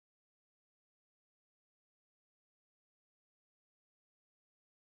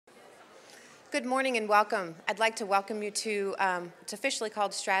Good morning and welcome. I'd like to welcome you to, it's officially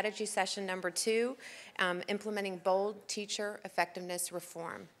called Strategy Session Number 2, Implementing Bold Teacher Effectiveness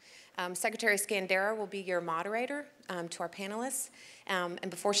Reform. Secretary Skandera will be your moderator to our panelists. And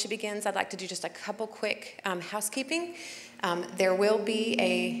before she begins, I'd like to do just a couple quick housekeeping. There will be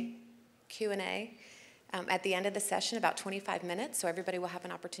a Q&A at the end of the session, about 25 minutes, so everybody will have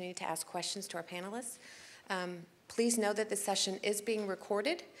an opportunity to ask questions to our panelists. Please know that this session is being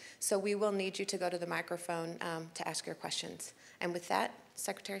recorded, so we will need you to go to the microphone to ask your questions. And with that,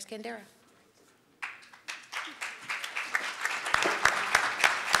 Secretary Skandera.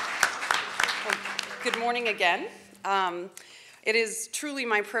 Well, good morning again. It is truly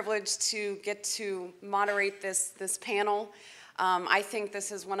my privilege to get to moderate this panel. I think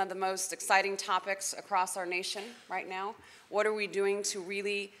this is one of the most exciting topics across our nation right now. What are we doing to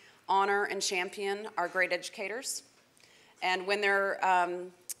really honor and champion our great educators? And when they're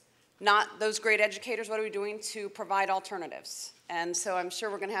not those great educators, what are we doing to provide alternatives? And so I'm sure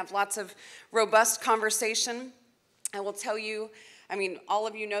we're going to have lots of robust conversation. I will tell you, I mean, all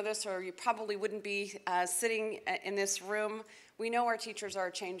of you know this, or you probably wouldn't be sitting in this room. We know our teachers are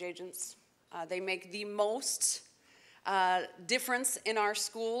change agents. They make the most difference in our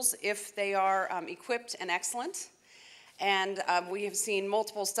schools if they are equipped and excellent. And we have seen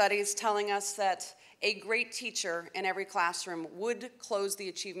multiple studies telling us that a great teacher in every classroom would close the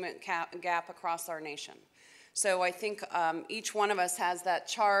achievement gap across our nation. So I think each one of us has that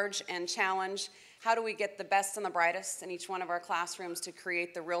charge and challenge. How do we get the best and the brightest in each one of our classrooms to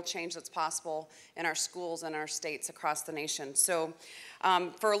create the real change that's possible in our schools and our states across the nation? So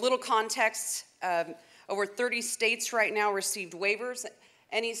for a little context, over 30 states right now received waivers.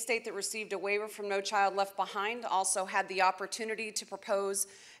 Any state that received a waiver from No Child Left Behind also had the opportunity to propose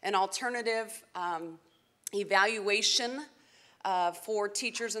an alternative evaluation for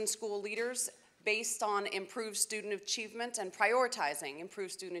teachers and school leaders based on improved student achievement and prioritizing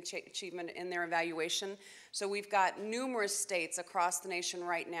improved student achievement in their evaluation. So we've got numerous states across the nation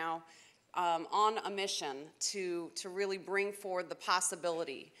right now on a mission to really bring forward the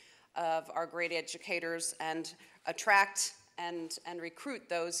possibility of our great educators and attract and recruit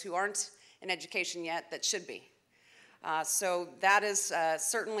those who aren't in education yet that should be. So that has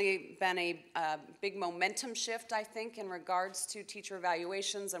certainly been a big momentum shift, I think, in regards to teacher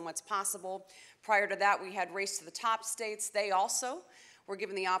evaluations and what's possible. Prior to that, we had Race to the Top states. They also were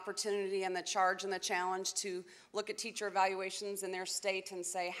given the opportunity and the charge and the challenge to look at teacher evaluations in their state and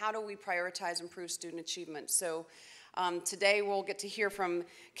say, how do we prioritize improved student achievement? So today we'll get to hear from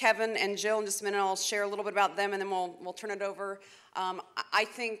Kevin and Jill in just a minute. I'll share a little bit about them and then we'll turn it over. I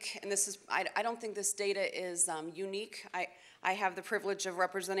think, and this is, I don't think this data is unique. I have the privilege of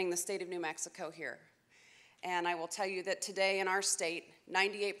representing the state of New Mexico here. And I will tell you that today in our state,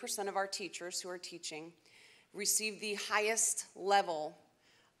 98% of our teachers who are teaching receive the highest level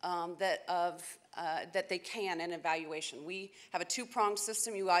that they can in evaluation. We have a two-pronged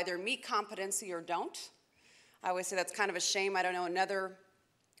system. You either meet competency or don't. I always say that's kind of a shame. I don't know another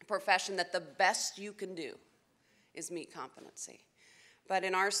profession that the best you can do is meet competency. But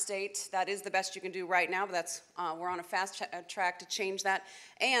in our state, that is the best you can do right now, but that's, we're on a fast track to change that.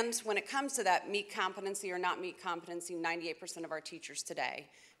 And when it comes to that meet competency or not meet competency, 98% of our teachers today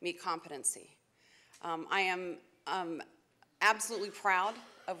meet competency. I am absolutely proud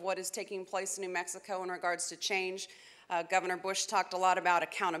of what is taking place in New Mexico in regards to change. Governor Bush talked a lot about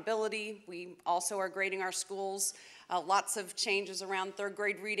accountability. We also are grading our schools, lots of changes around third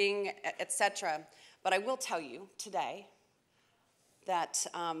grade reading, et cetera. But I will tell you today that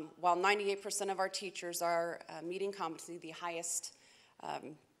while 98% of our teachers are meeting competency, the highest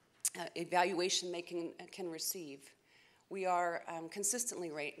evaluation they can receive, we are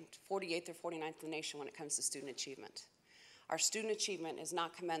consistently ranked 48th or 49th in the nation when it comes to student achievement. Our student achievement is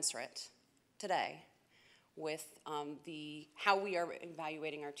not commensurate today with how we are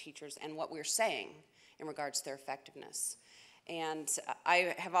evaluating our teachers and what we're saying in regards to their effectiveness. And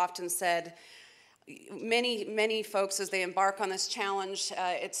I have often said, many folks, as they embark on this challenge,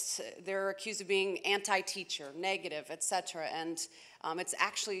 they're accused of being anti-teacher, negative, et cetera, and it's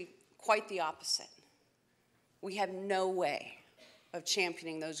actually quite the opposite. We have no way of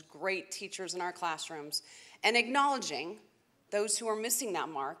championing those great teachers in our classrooms and acknowledging those who are missing that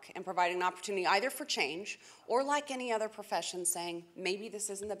mark and providing an opportunity either for change or, like any other profession, saying maybe this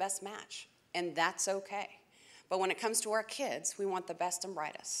isn't the best match, and that's okay. But when it comes to our kids, we want the best and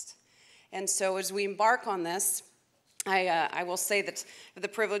brightest. And so as we embark on this, I will say that the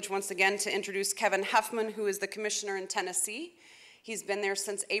privilege once again to introduce Kevin Huffman, who is the commissioner in Tennessee. He's been there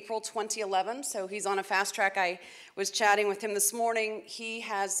since April 2011, so he's on a fast track. I was chatting with him this morning. He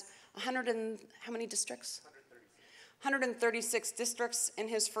has how many districts? 136 districts. In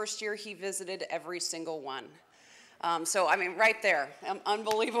his first year, he visited every single one. So, I mean, right there,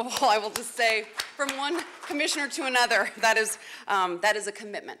 unbelievable. I will just say, from one commissioner to another, that is a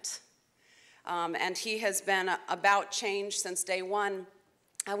commitment. And he has been about change since day one.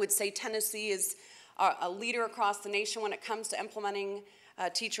 I would say Tennessee is a leader across the nation when it comes to implementing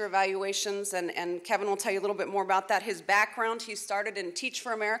teacher evaluations, and Kevin will tell you a little bit more about that. His background, he started in Teach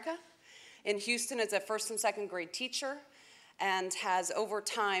for America in Houston as a first and second grade teacher, and has over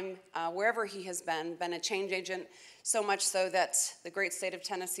time, wherever he has been a change agent, so much so that the great state of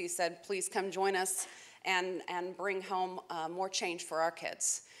Tennessee said, please come join us and bring home more change for our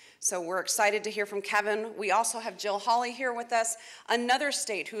kids. So we're excited to hear from Kevin. We also have Jill Hawley here with us, another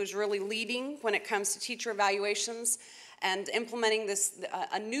state who is really leading when it comes to teacher evaluations and implementing this,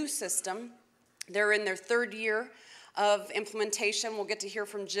 a new system. They're in their third year of implementation. We'll get to hear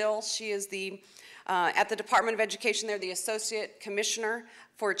from Jill. She is at the Department of Education, they're the Associate Commissioner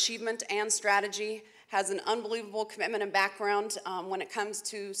for Achievement and Strategy, has an unbelievable commitment and background when it comes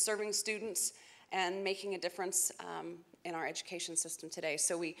to serving students and making a difference in our education system today.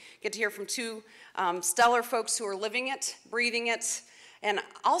 So we get to hear from two stellar folks who are living it, breathing it. And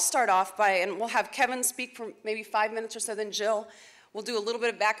I'll start off and we'll have Kevin speak for maybe 5 minutes or so, then Jill. We'll do a little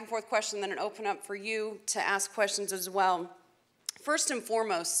bit of back and forth question, then an open up for you to ask questions as well. First and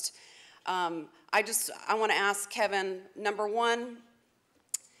foremost, I want to ask Kevin, number one,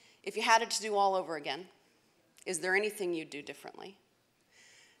 if you had it to do all over again, is there anything you'd do differently?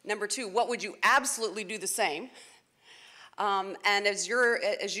 Number two, what would you absolutely do the same? And as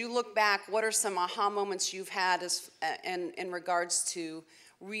you look back, what are some aha moments you've had in regards to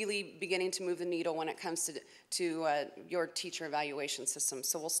really beginning to move the needle when it comes to your teacher evaluation system?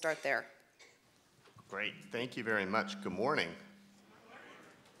 So we'll start there. Great, thank you very much. Good morning.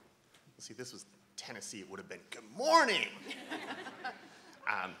 See, this was Tennessee, it would have been good morning.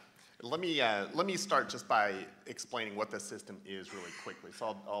 Let me start just by explaining what the system is really quickly.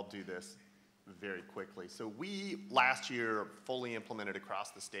 So I'll do this very quickly. So we, last year, fully implemented across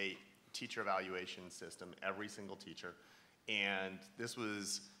the state teacher evaluation system, every single teacher. And this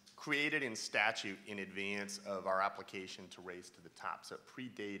was created in statute in advance of our application to Race to the Top. So it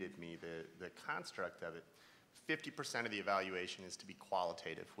predated me, the construct of it. 50% of the evaluation is to be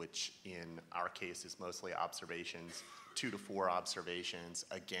qualitative, which in our case is mostly observations, 2 to 4 observations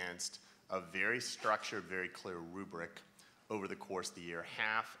against a very structured, very clear rubric over the course of the year.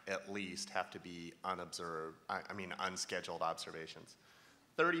 Half, at least, have to be unscheduled observations.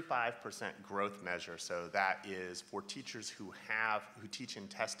 35% growth measure, so that is for teachers who teach in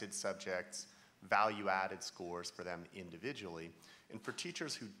tested subjects, value-added scores for them individually. And for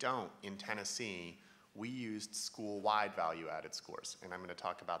teachers who don't, in Tennessee, we used school-wide value-added scores, and I'm going to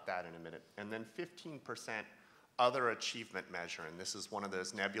talk about that in a minute. And then 15% other achievement measure, and this is one of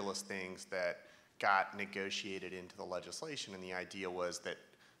those nebulous things that got negotiated into the legislation, and the idea was that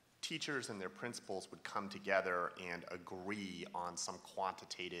teachers and their principals would come together and agree on some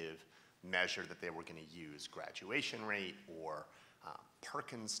quantitative measure that they were going to use, graduation rate or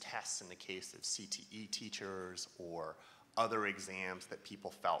Perkins tests in the case of CTE teachers or other exams that people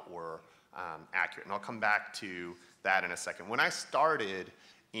felt were accurate. And I'll come back to that in a second. When I started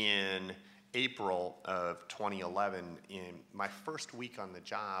in April of 2011, in my first week on the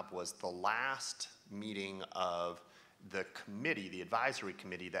job was the last meeting of the committee, the advisory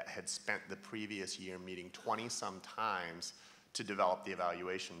committee that had spent the previous year meeting 20-some times to develop the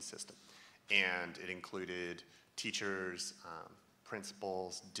evaluation system. And it included teachers,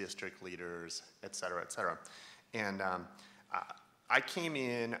 principals, district leaders, et cetera, et cetera. And I came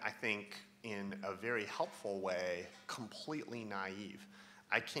in, I think, in a very helpful way, completely naive.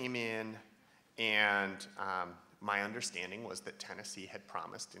 I came in and my understanding was that Tennessee had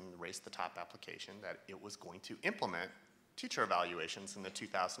promised in the Race to the Top application that it was going to implement teacher evaluations in the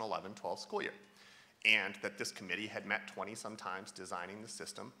 2011-12 school year. And that this committee had met 20-some times designing the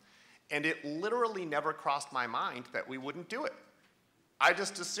system. And it literally never crossed my mind that we wouldn't do it. I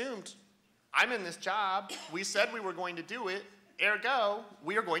just assumed, I'm in this job, we said we were going to do it, ergo,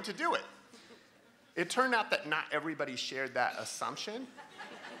 we are going to do it. It turned out that not everybody shared that assumption.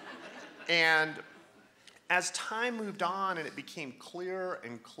 And as time moved on and it became clearer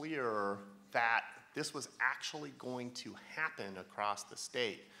and clearer that this was actually going to happen across the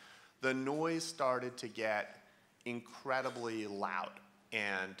state, the noise started to get incredibly loud.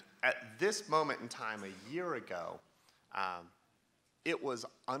 And at this moment in time, a year ago, it was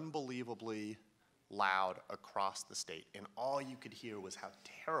unbelievably loud across the state. And all you could hear was how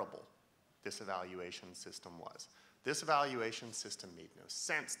terrible this evaluation system was. this evaluation system made no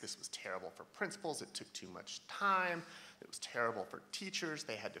sense. This was terrible for principals. It took too much time. It was terrible for teachers.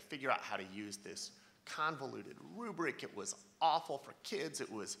 They had to figure out how to use this convoluted rubric. It was awful for kids.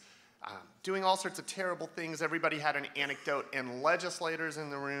 It was doing all sorts of terrible things. Everybody had an anecdote, and legislators in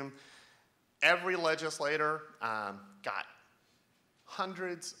the room, every legislator got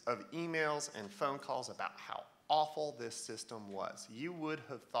hundreds of emails and phone calls about how awful this system was. You would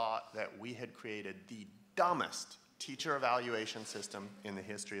have thought that we had created the dumbest teacher evaluation system in the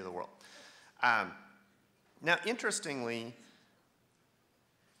history of the world. Now, interestingly,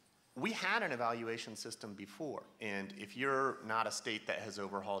 we had an evaluation system before, and if you're not a state that has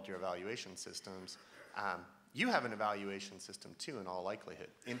overhauled your evaluation systems, you have an evaluation system too, in all likelihood.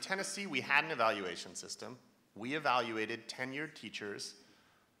 In Tennessee, we had an evaluation system. We evaluated tenured teachers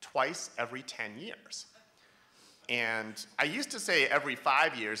twice every 10 years. And I used to say every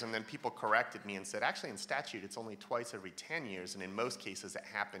 5 years, and then people corrected me and said, actually in statute, it's only twice every 10 years, and in most cases it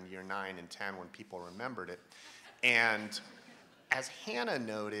happened year 9 and 10 when people remembered it. And as Hanna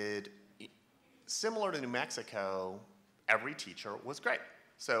noted, similar to New Mexico, every teacher was great.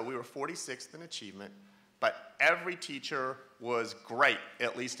 So we were 46th in achievement, but every teacher was great,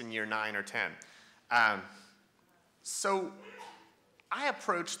 at least in year 9 or 10. So I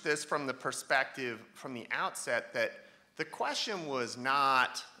approached this from the perspective from the outset that the question was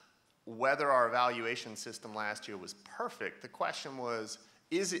not whether our evaluation system last year was perfect. The question was,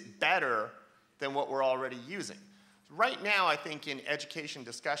 is it better than what we're already using? Right now, I think in education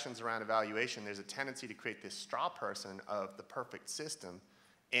discussions around evaluation, there's a tendency to create this straw person of the perfect system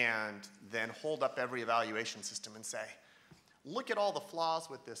and then hold up every evaluation system and say, look at all the flaws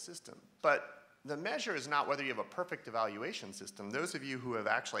with this system. But the measure is not whether you have a perfect evaluation system. Those of you who have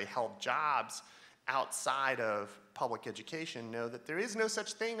actually held jobs outside of public education know that there is no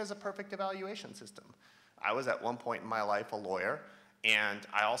such thing as a perfect evaluation system. I was at one point in my life a lawyer, and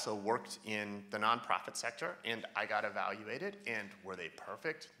I also worked in the nonprofit sector, and I got evaluated, and were they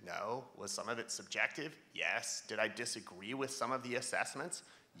perfect? No. Was some of it subjective? Yes. Did I disagree with some of the assessments?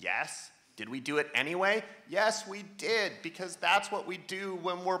 Yes. Did we do it anyway? Yes, we did, because that's what we do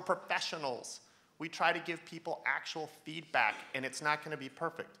when we're professionals. We try to give people actual feedback, and it's not going to be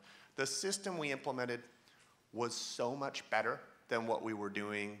perfect. The system we implemented was so much better than what we were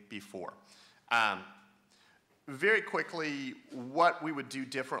doing before. Very quickly, what we would do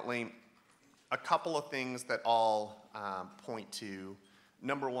differently, a couple of things that I'll point to.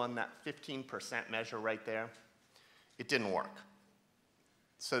 Number one, that 15% measure right there, it didn't work.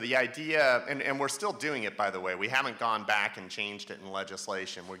 So the idea, and we're still doing it, by the way. We haven't gone back and changed it in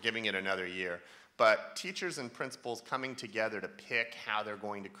legislation. We're giving it another year. But teachers and principals coming together to pick how they're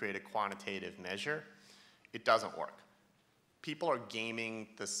going to create a quantitative measure, it doesn't work. People are gaming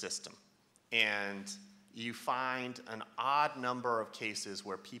the system. And you find an odd number of cases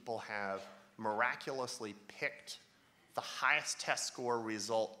where people have miraculously picked the highest test score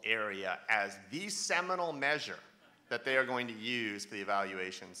result area as the seminal measure that they are going to use for the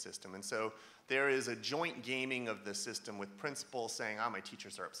evaluation system. And so there is a joint gaming of the system with principals saying, oh, my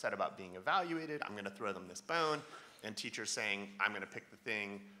teachers are upset about being evaluated, I'm going to throw them this bone, and teachers saying, I'm going to pick the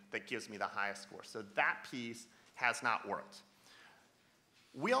thing that gives me the highest score. So that piece has not worked.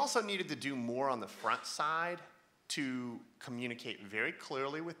 We also needed to do more on the front side to communicate very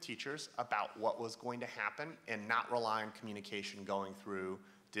clearly with teachers about what was going to happen and not rely on communication going through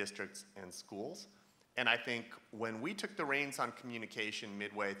districts and schools. And I think when we took the reins on communication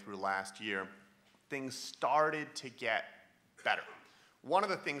midway through last year, things started to get better. One of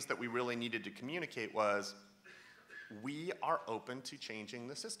the things that we really needed to communicate was, we are open to changing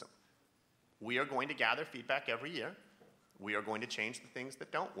the system. We are going to gather feedback every year. We are going to change the things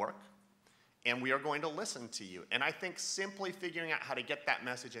that don't work. And we are going to listen to you. And I think simply figuring out how to get that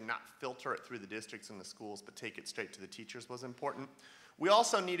message and not filter it through the districts and the schools, but take it straight to the teachers was important. We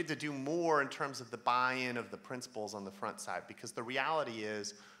also needed to do more in terms of the buy-in of the principals on the front side, because the reality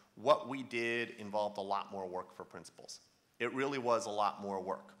is what we did involved a lot more work for principals. It really was a lot more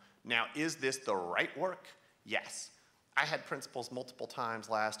work. Now, is this the right work? Yes. I had principals multiple times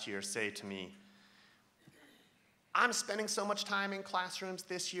last year say to me, I'm spending so much time in classrooms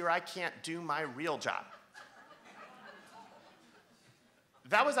this year, I can't do my real job.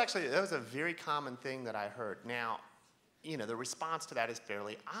 That was a very common thing that I heard. Now, you know, the response to that is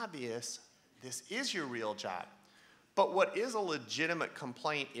fairly obvious. This is your real job. But what is a legitimate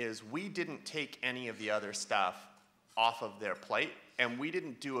complaint is we didn't take any of the other stuff off of their plate, and we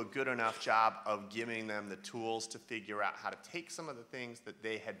didn't do a good enough job of giving them the tools to figure out how to take some of the things that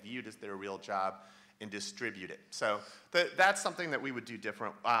they had viewed as their real job and distribute it. So that's something that we would do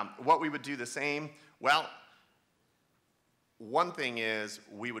different. What we would do the same, well, one thing is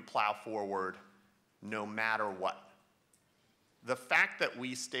we would plow forward no matter what. The fact that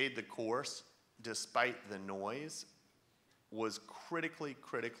we stayed the course despite the noise was critically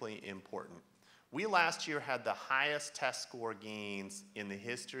important. We last year had the highest test score gains in the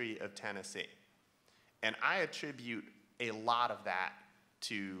history of Tennessee. And I attribute a lot of that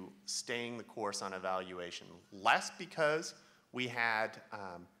to staying the course on evaluation. Less because we had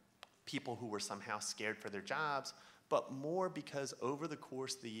people who were somehow scared for their jobs, but more because over the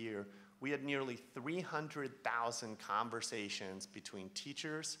course of the year, we had nearly 300,000 conversations between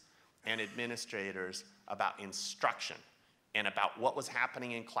teachers and administrators about instruction and about what was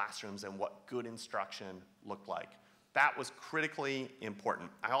happening in classrooms and what good instruction looked like. That was critically important.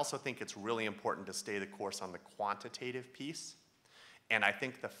 I also think it's really important to stay the course on the quantitative piece. And I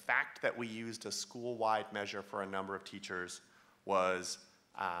think the fact that we used a school-wide measure for a number of teachers was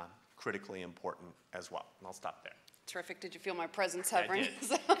critically important as well. And I'll stop there. Terrific. Did you feel my presence hovering?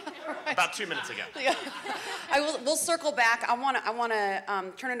 Yeah, I did. About 2 minutes ago. Yeah. We'll circle back. I want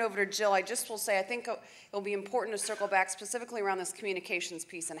to turn it over to Jill. I just will say I think it'll be important to circle back specifically around this communications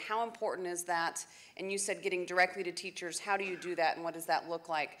piece and how important is that? And you said getting directly to teachers. How do you do that and what does that look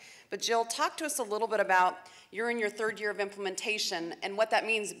like? But Jill, talk to us a little bit about you're in your third year of implementation and what that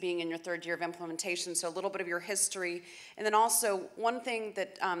means being in your third year of implementation. So a little bit of your history. And then also one thing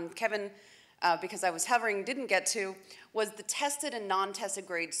that Kevin, because I was hovering, didn't get to, was the tested and non-tested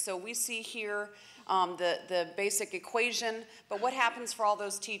grades. So we see here the basic equation, but what happens for all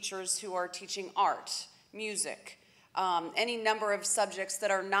those teachers who are teaching art, music, any number of subjects that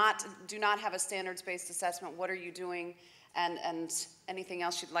do not have a standards-based assessment? What are you doing, and anything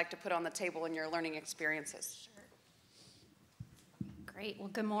else you'd like to put on the table in your learning experiences? Sure. Great. Well,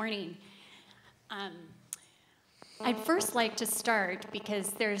 good morning. I'd first like to start,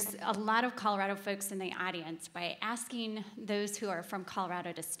 because there's a lot of Colorado folks in the audience, by asking those who are from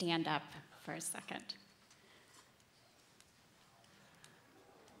Colorado to stand up for a second.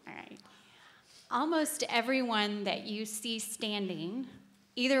 All right. Almost everyone that you see standing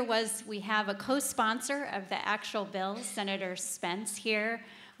either we have a co-sponsor of the actual bill, Senator Spence here.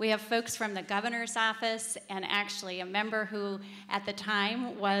 We have folks from the governor's office, and actually a member who at the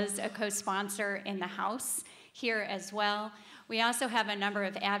time was a co-sponsor in the House here as well. We also have a number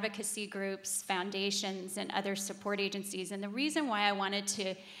of advocacy groups, foundations, and other support agencies. And the reason why I wanted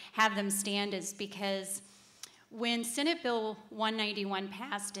to have them stand is because when Senate Bill 191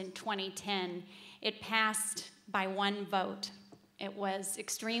 passed in 2010, it passed by one vote. It was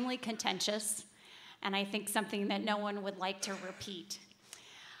extremely contentious, and I think something that no one would like to repeat.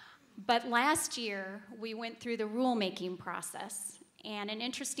 But last year, we went through the rulemaking process. And an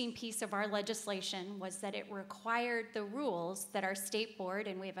interesting piece of our legislation was that it required the rules that our state board,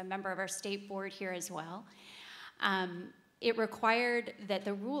 and we have a member of our state board here as well, it required that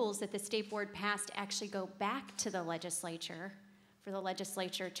the rules that the state board passed actually go back to the legislature for the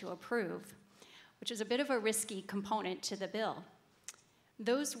legislature to approve, which is a bit of a risky component to the bill.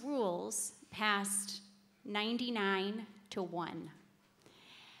 Those rules passed 99-1.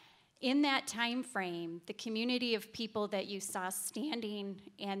 In that time frame, the community of people that you saw standing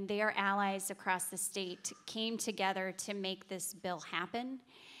and their allies across the state came together to make this bill happen.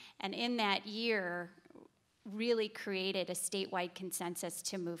 And in that year, really created a statewide consensus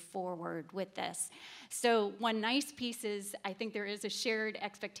to move forward with this. So one nice piece is, I think there is a shared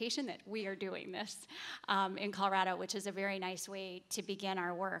expectation that we are doing this in Colorado, which is a very nice way to begin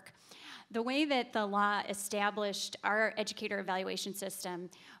our work. The way that the law established our educator evaluation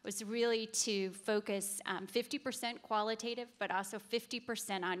system was really to focus 50% qualitative, but also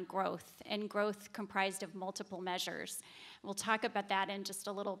 50% on growth, and growth comprised of multiple measures. We'll talk about that in just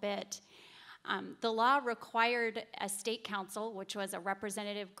a little bit. The law required a state council, which was a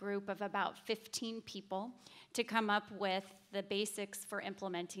representative group of about 15 people, to come up with the basics for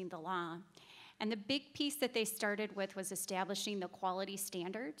implementing the law. And the big piece that they started with was establishing the quality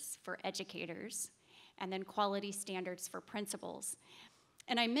standards for educators and then quality standards for principals.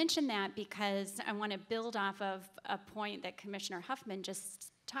 And I mention that because I want to build off of a point that Commissioner Huffman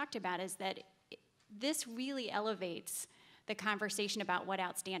just talked about, is that this really elevates the conversation about what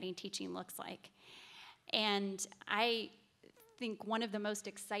outstanding teaching looks like. And I think one of the most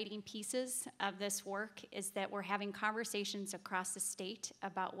exciting pieces of this work is that we're having conversations across the state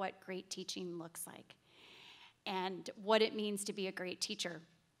about what great teaching looks like and what it means to be a great teacher.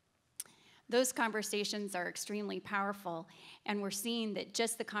 Those conversations are extremely powerful, and we're seeing that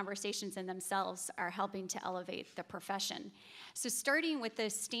just the conversations in themselves are helping to elevate the profession. So starting with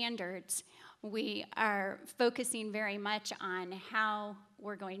those standards, we are focusing very much on how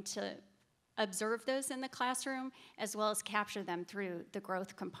we're going to observe those in the classroom, as well as capture them through the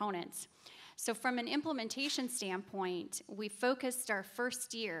growth components. So from an implementation standpoint, we focused our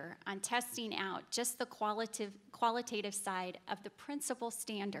first year on testing out just the qualitative side of the principal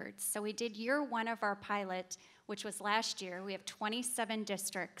standards. So we did year one of our pilot, which was last year. We have 27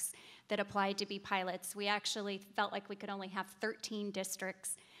 districts that applied to be pilots. We actually felt like we could only have 13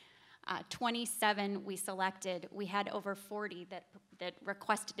 districts. 27 we selected. We had over 40 that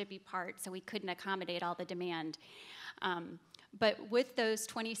requested to be part, so we couldn't accommodate all the demand. But with those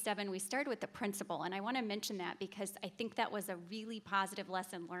 27, we started with the principal, and I want to mention that because I think that was a really positive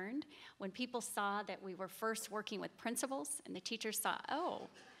lesson learned. When people saw that we were first working with principals, and the teachers saw, oh,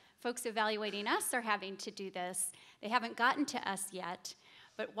 folks evaluating us are having to do this. They haven't gotten to us yet,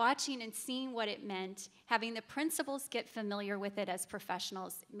 but watching and seeing what it meant, having the principals get familiar with it as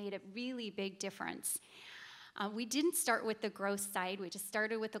professionals made a really big difference. We didn't start with the growth side, we just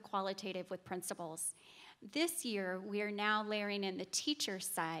started with the qualitative with principals. This year, we are now layering in the teacher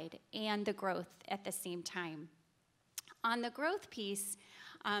side and the growth at the same time. On the growth piece,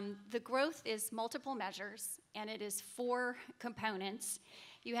 the growth is multiple measures, and it is 4 components.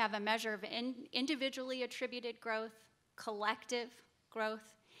 You have a measure of individually attributed growth, collective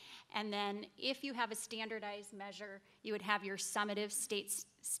growth, and then if you have a standardized measure, you would have your summative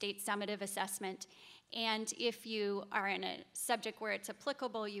state summative assessment. And if you are in a subject where it's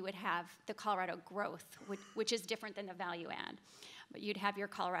applicable, you would have the Colorado growth, which is different than the value add. But you'd have your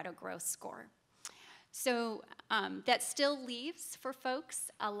Colorado growth score. So that still leaves for folks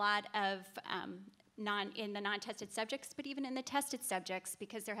a lot of in the non-tested subjects, but even in the tested subjects,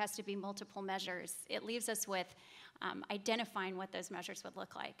 because there has to be multiple measures, it leaves us with identifying what those measures would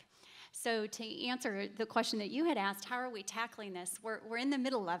look like. So to answer the question that you had asked, how are we tackling this? We're in the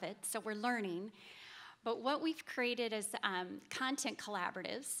middle of it, so we're learning. But what we've created is content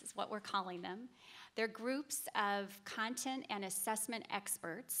collaboratives, is what we're calling them. They're groups of content and assessment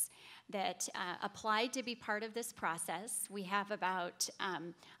experts that applied to be part of this process. We have about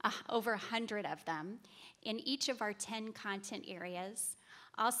over 100 of them in each of our 10 content areas.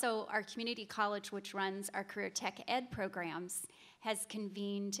 Also, our community college, which runs our career tech ed programs, has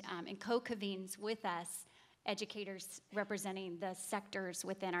convened and co-convenes with us educators representing the sectors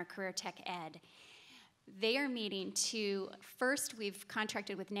within our career tech ed. They are meeting to, first we've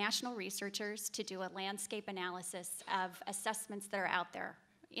contracted with national researchers to do a landscape analysis of assessments that are out there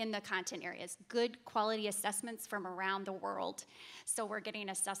in the content areas, good quality assessments from around the world. So we're getting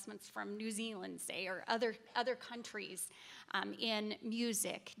assessments from New Zealand, say, or other countries in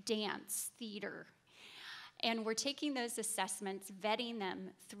music, dance, theater. And we're taking those assessments, vetting them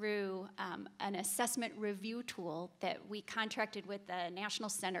through an assessment review tool that we contracted with the National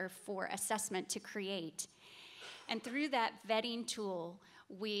Center for Assessment to create. And through that vetting tool,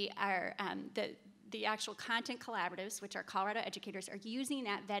 we are, the actual content collaboratives, which are Colorado educators, are using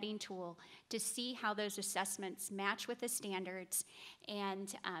that vetting tool to see how those assessments match with the standards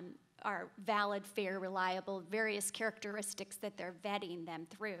and are valid, fair, reliable, various characteristics that they're vetting them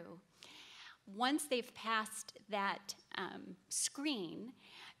through. Once they've passed that screen,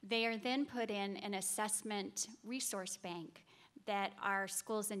 they are then put in an assessment resource bank that our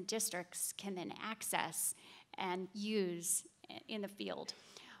schools and districts can then access and use in the field.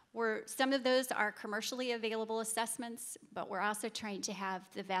 Some of those are commercially available assessments, but we're also trying to have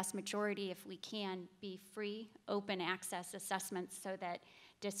the vast majority, if we can, be free, open access assessments so that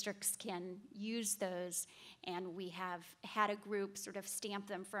districts can use those, and we have had a group sort of stamp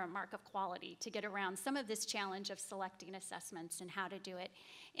them for a mark of quality to get around some of this challenge of selecting assessments and how to do it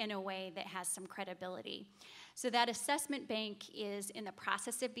in a way that has some credibility. So that assessment bank is in the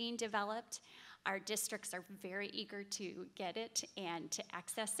process of being developed. Our districts are very eager to get it and to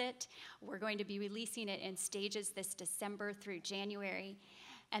access it. We're going to be releasing it in stages this December through January.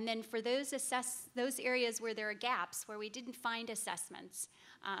 And then for those areas where there are gaps, where we didn't find assessments,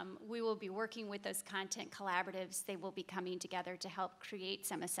 we will be working with those content collaboratives. They will be coming together to help create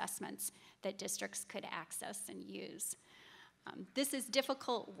some assessments that districts could access and use. This is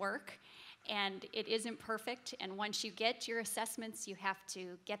difficult work, and it isn't perfect. And once you get your assessments, you have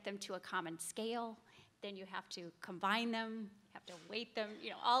to get them to a common scale. Then you have to combine them, you have to weight them,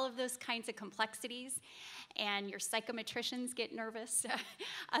 all of those kinds of complexities. And your psychometricians get nervous.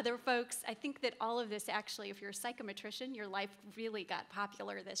 Other folks, I think that all of this actually, if you're a psychometrician, your life really got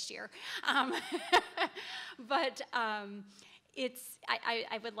popular this year. But I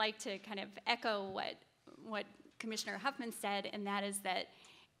would like to kind of echo what Commissioner Huffman said, and that is that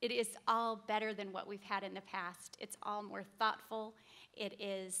it is all better than what we've had in the past. It's all more thoughtful. It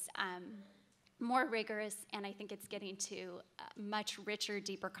is more rigorous, and I think it's getting to much richer,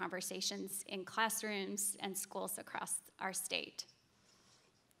 deeper conversations in classrooms and schools across our state.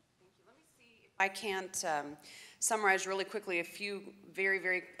 Thank you. Let me see if I can't summarize really quickly a few very,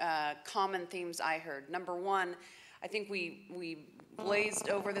 very common themes I heard. Number one, I think we blazed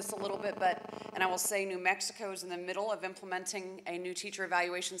over this a little bit, and I will say New Mexico is in the middle of implementing a new teacher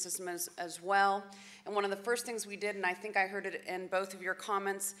evaluation system as well. And one of the first things we did, and I think I heard it in both of your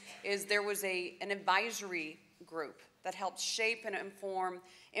comments, is there was an advisory group that helped shape and inform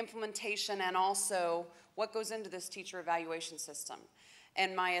implementation and also what goes into this teacher evaluation system.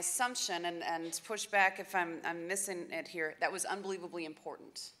 And my assumption, and push back if I'm missing it here, that was unbelievably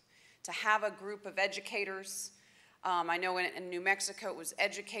important. To have a group of educators, I know in New Mexico it was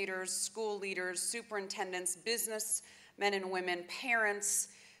educators, school leaders, superintendents, businessmen and women, parents,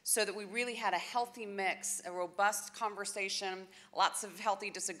 so that we really had a healthy mix, a robust conversation, lots of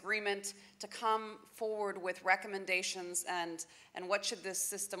healthy disagreement to come forward with recommendations and what should this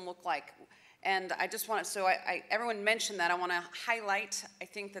system look like. And I just want to, so everyone mentioned that, I want to highlight, I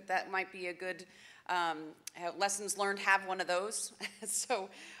think that might be a good lessons learned, have one of those. So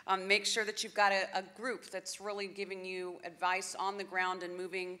make sure that you've got a group that's really giving you advice on the ground and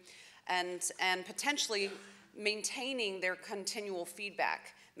moving and potentially maintaining their continual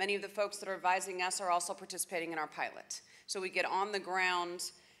feedback. Many of the folks that are advising us are also participating in our pilot. So we get on the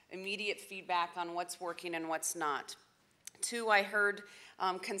ground, immediate feedback on what's working and what's not. Two, I heard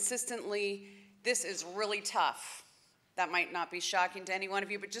consistently, this is really tough. That might not be shocking to any one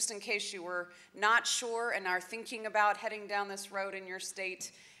of you, but just in case you were not sure and are thinking about heading down this road in your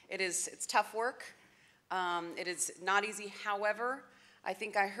state, it's tough work. It is not easy. However, I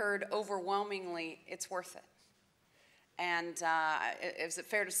think I heard overwhelmingly it's worth it. And is it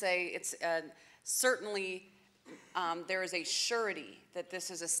fair to say it's certainly there is a surety that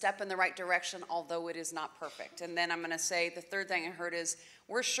this is a step in the right direction, although it is not perfect. And then I'm going to say the third thing I heard is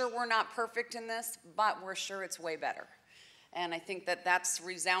we're sure we're not perfect in this, but we're sure it's way better. And I think that's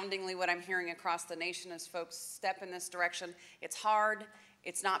resoundingly what I'm hearing across the nation as folks step in this direction. It's hard,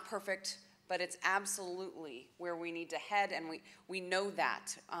 it's not perfect, but it's absolutely where we need to head, and we know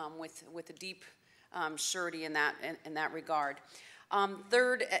that with a deep surety in that regard.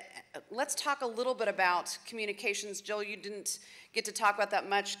 Third, let's talk a little bit about communications. Jill, you didn't get to talk about that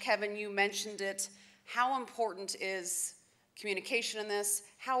much. Kevin, you mentioned it. How important is communication in this?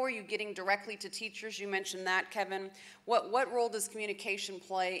 How are you getting directly to teachers? You mentioned that, Kevin. What role does communication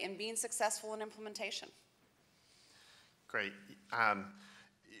play in being successful in implementation? Great.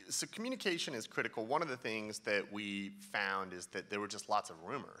 So communication is critical. One of the things that we found is that there were just lots of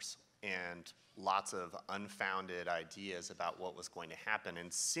rumors and lots of unfounded ideas about what was going to happen,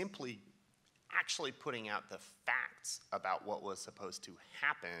 and simply actually putting out the facts about what was supposed to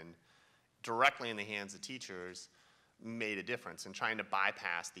happen directly in the hands of teachers made a difference in trying to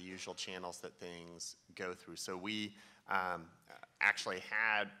bypass the usual channels that things go through. So we actually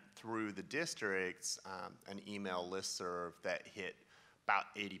had, through the districts, an email listserv that hit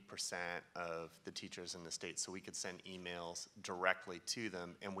about 80% of the teachers in the state, so we could send emails directly to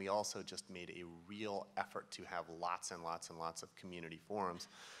them. And we also just made a real effort to have lots and lots and lots of community forums.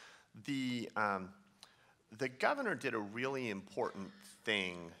 The governor did a really important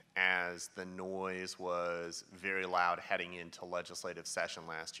thing as the noise was very loud heading into legislative session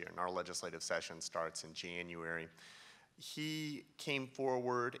last year, and our legislative session starts in January. He came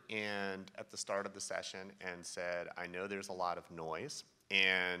forward and at the start of the session and said, I know there's a lot of noise,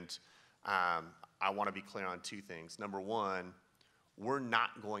 and I want to be clear on two things. Number one, we're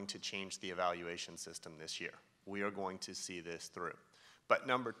not going to change the evaluation system this year. We are going to see this through. But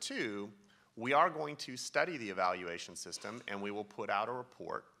number two, we are going to study the evaluation system, and we will put out a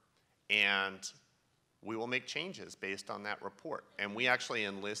report, and we will make changes based on that report. And we actually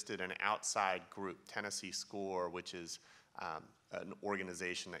enlisted an outside group, Tennessee Score, which is an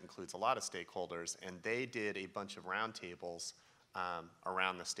organization that includes a lot of stakeholders, and they did a bunch of roundtables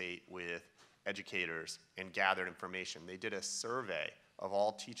around the state with educators and gathered information. They did a survey of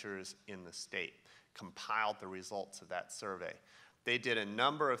all teachers in the state, compiled the results of that survey. They did a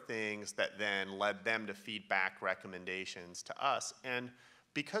number of things that then led them to feedback recommendations to us. And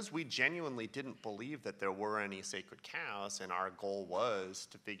because we genuinely didn't believe that there were any sacred cows, and our goal was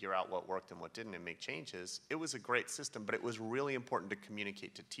to figure out what worked and what didn't and make changes, it was a great system, but it was really important to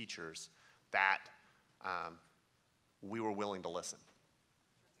communicate to teachers that we were willing to listen.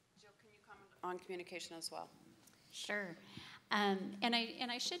 Jill, can you comment on communication as well? Sure. And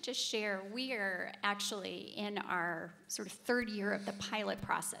I should just share, we are actually in our sort of third year of the pilot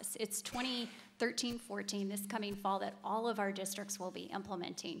process. It's 20 13, 14 this coming fall that all of our districts will be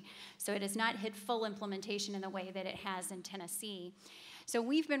implementing. So it has not hit full implementation in the way that it has in Tennessee. So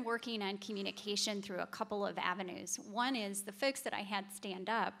we've been working on communication through a couple of avenues. One is the folks that I had stand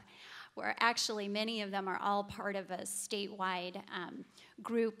up, where actually many of them are all part of a statewide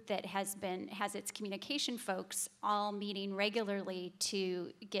group that has its communication folks all meeting regularly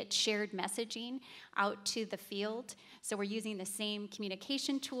to get shared messaging out to the field. So we're using the same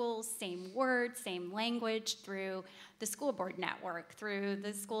communication tools, same words, same language through the school board network, through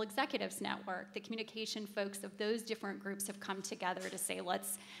the school executives network. The communication folks of those different groups have come together to say,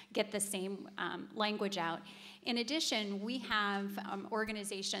 let's get the same language out. In addition, we have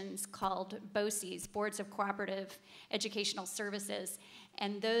organizations called BOCES, Boards of Cooperative Educational Services,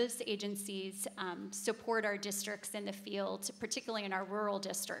 and those agencies support our districts in the field, particularly in our rural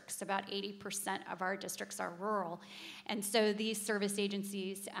districts. About 80% of our districts are rural. And so these service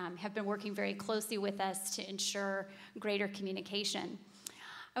agencies have been working very closely with us to ensure greater communication.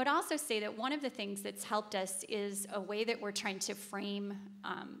 I would also say that one of the things that's helped us is a way that we're trying to frame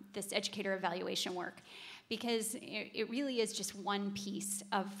this educator evaluation work, because it really is just one piece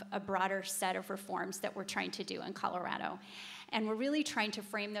of a broader set of reforms that we're trying to do in Colorado. And we're really trying to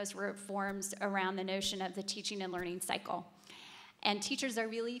frame those reforms around the notion of the teaching and learning cycle. And teachers are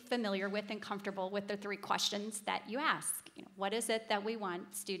really familiar with and comfortable with the 3 questions that you ask. You know, what is it that we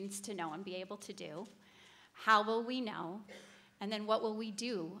want students to know and be able to do? How will we know? And then what will we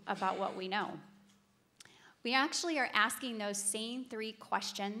do about what we know? We actually are asking those same 3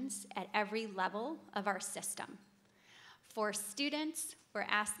 questions at every level of our system. For students, we're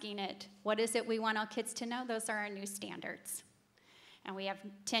asking it, what is it we want our kids to know? Those are our new standards. And we have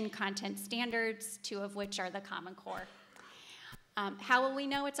 10 content standards, 2 of which are the Common Core. How will we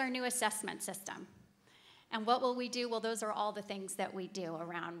know? It's our new assessment system. And what will we do? Well, those are all the things that we do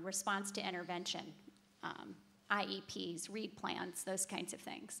around response to intervention, IEPs, read plans, those kinds of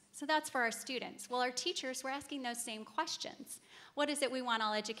things. So that's for our students. Well, our teachers, we're asking those same questions. What is it we want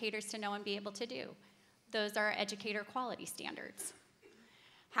all educators to know and be able to do? Those are our educator quality standards.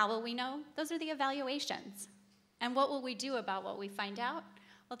 How will we know? Those are the evaluations. And what will we do about what we find out?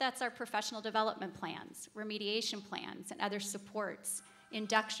 Well, that's our professional development plans, remediation plans, and other supports,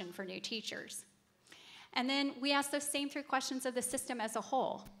 induction for new teachers. And then we ask those same 3 questions of the system as a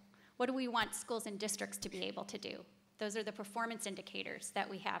whole. What do we want schools and districts to be able to do? Those are the performance indicators that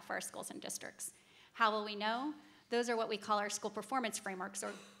we have for our schools and districts. How will we know? Those are what we call our school performance frameworks, or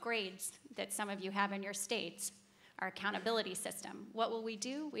grades that some of you have in your states, our accountability system. What will we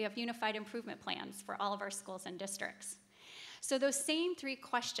do? We have unified improvement plans for all of our schools and districts. So those same 3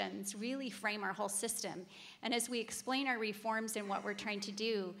 questions really frame our whole system. And as we explain our reforms and what we're trying to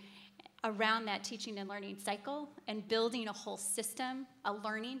do around that teaching and learning cycle and building a whole system, a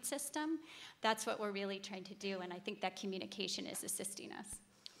learning system, that's what we're really trying to do. And I think that communication is assisting us.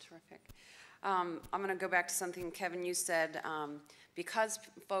 Terrific. I'm going to go back to something, Kevin, you said, because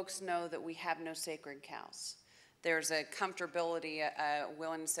folks know that we have no sacred cows. There's a comfortability,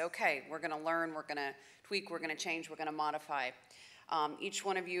 willing to say, okay, we're going to learn, we're going to tweak, we're going to change, we're going to modify. Each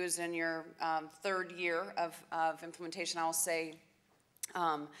one of you is in your 3rd year of implementation. I'll say,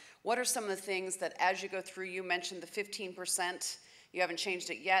 what are some of the things that as you go through, you mentioned the 15%, you haven't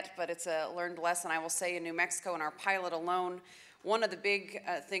changed it yet, but it's a learned lesson. I will say in New Mexico, in our pilot alone, one of the big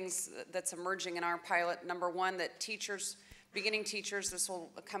things that's emerging in our pilot, number 1, that teachers, beginning teachers, this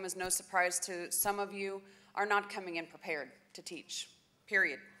will come as no surprise to some of you, are not coming in prepared to teach,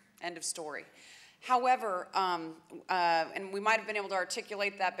 period, end of story. However, and we might have been able to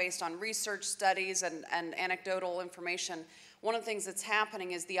articulate that based on research studies and anecdotal information, one of the things that's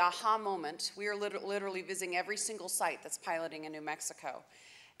happening is the aha moment. We are literally visiting every single site that's piloting in New Mexico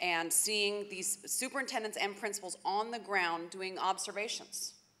and seeing these superintendents and principals on the ground doing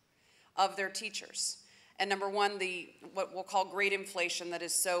observations of their teachers. And number 1, what we'll call grade inflation that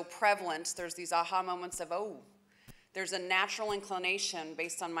is so prevalent, there's these aha moments of, oh, there's a natural inclination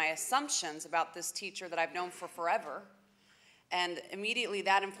based on my assumptions about this teacher that I've known for forever. And immediately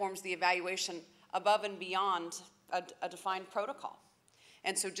that informs the evaluation above and beyond a defined protocol.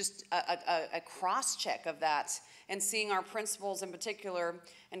 And so just a cross-check of that and seeing our principals in particular,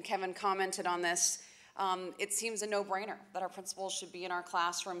 and Kevin commented on this, it seems a no-brainer that our principals should be in our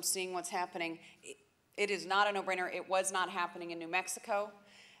classroom seeing what's happening. It is not a no-brainer. It was not happening in New Mexico,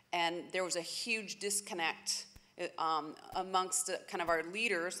 and there was a huge disconnect amongst kind of our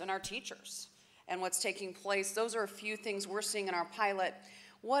leaders and our teachers and what's taking place. Those are a few things we're seeing in our pilot.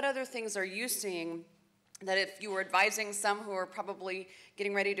 What other things are you seeing that if you were advising some who are probably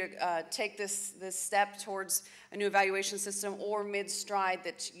getting ready to take this step towards a new evaluation system or mid-stride,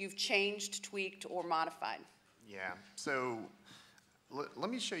 that you've changed, tweaked, or modified? Yeah, so let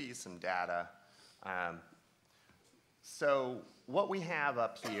me show you some data. So what we have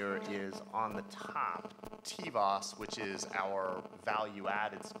up here is on the top, TVOS, which is our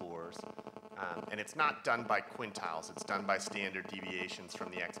value-added scores, and it's not done by quintiles, it's done by standard deviations from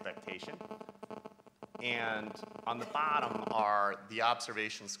the expectation. And on the bottom are the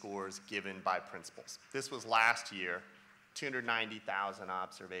observation scores given by principals. This was last year, 290,000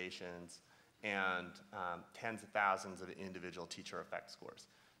 observations and tens of thousands of individual teacher effect scores.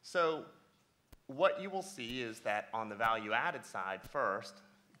 So what you will see is that on the value-added side first,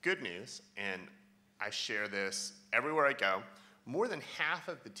 good news, and I share this everywhere I go, more than half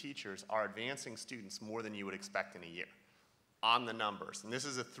of the teachers are advancing students more than you would expect in a year on the numbers. And this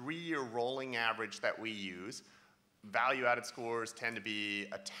is a 3-year rolling average that we use. Value-added scores tend to be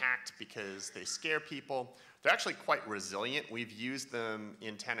attacked because they scare people. They're actually quite resilient. We've used them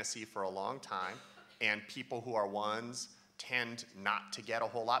in Tennessee for a long time, and people who are 1s tend not to get a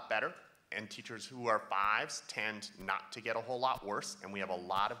whole lot better, and teachers who are 5s tend not to get a whole lot worse, and we have a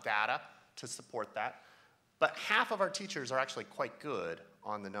lot of data to support that. But half of our teachers are actually quite good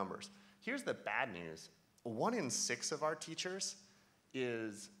on the numbers. Here's the bad news. 1 in 6 of our teachers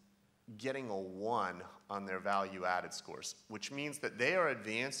is getting a 1 on their value-added scores, which means that they are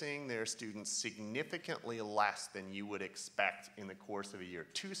advancing their students significantly less than you would expect in the course of a year.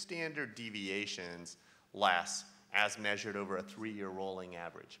 2 standard deviations less as measured over a 3-year rolling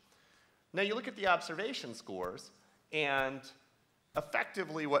average. Now you look at the observation scores, and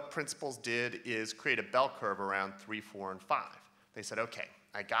effectively what principals did is create a bell curve around 3, 4, and 5. They said, okay,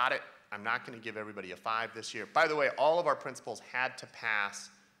 I got it. I'm not going to give everybody a 5 this year. By the way, all of our principals had to pass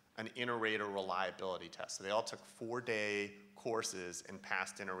an inter-rater reliability test. So they all took 4-day courses and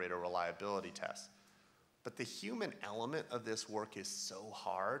passed inter-rater reliability tests. But the human element of this work is so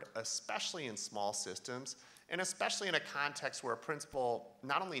hard, especially in small systems, and especially in a context where a principal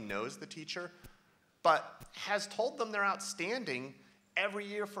not only knows the teacher, but has told them they're outstanding every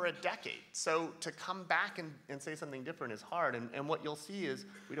year for a decade. So to come back and say something different is hard. And what you'll see is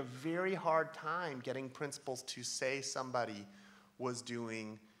we had a very hard time getting principals to say somebody was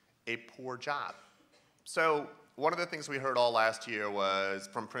doing a poor job. So one of the things we heard all last year was,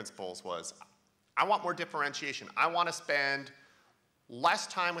 from principals, was, I want more differentiation. I want to spend less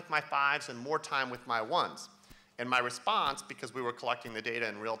time with my 5s and more time with my 1s. And my response, because we were collecting the data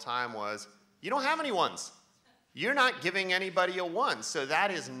in real time, was, you don't have any 1s. You're not giving anybody a 1, so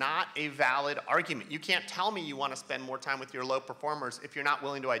that is not a valid argument. You can't tell me you want to spend more time with your low performers if you're not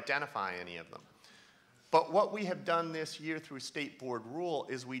willing to identify any of them. But what we have done this year through state board rule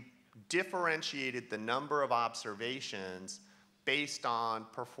is we differentiated the number of observations based on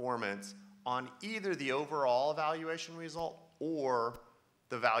performance on either the overall evaluation result or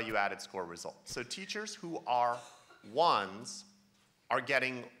the value-added score result. So teachers who are 1s are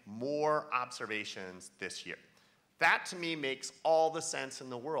getting more observations this year. That, to me, makes all the sense in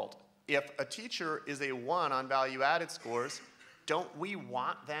the world. If a teacher is a 1 on value-added scores, don't we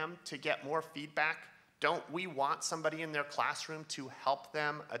want them to get more feedback? Don't we want somebody in their classroom to help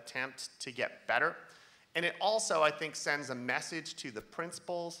them attempt to get better? And it also, I think, sends a message to the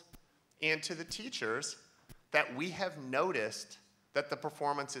principals and to the teachers that we have noticed that the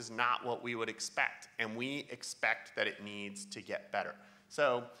performance is not what we would expect, and we expect that it needs to get better.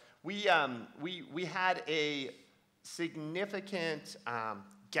 So we had a significant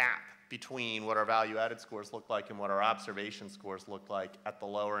gap between what our value-added scores look like and what our observation scores look like at the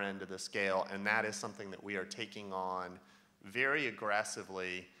lower end of the scale, and that is something that we are taking on very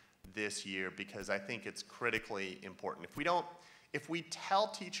aggressively this year because I think it's critically important. If we tell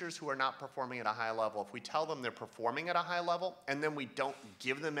teachers who are not performing at a high level, if we tell them they're performing at a high level, and then we don't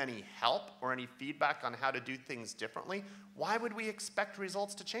give them any help or any feedback on how to do things differently, why would we expect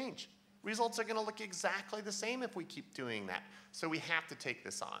results to change? Results are going to look exactly the same if we keep doing that. So we have to take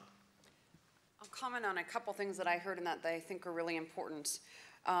this on. I'll comment on a couple things that I heard in that I think are really important.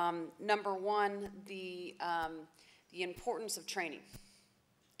 Number one, the importance of training.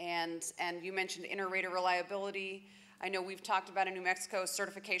 And you mentioned inter-rater reliability. I know we've talked about in New Mexico a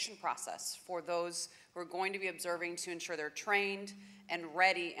certification process for those who are going to be observing to ensure they're trained and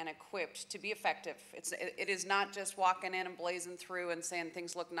ready and equipped to be effective. It is not just walking in and blazing through and saying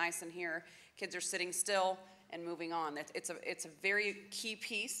things look nice in here. Kids are sitting still and moving on. It's a very key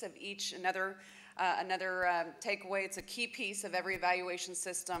piece of another takeaway. It's a key piece of every evaluation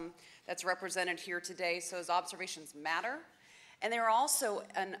system that's represented here today. So those observations matter. And they're also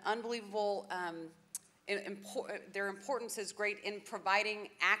an unbelievable their importance is great in providing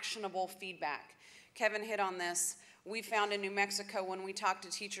actionable feedback. Kevin hit on this. We found in New Mexico when we talked to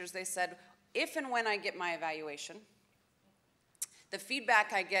teachers, they said, if and when I get my evaluation, the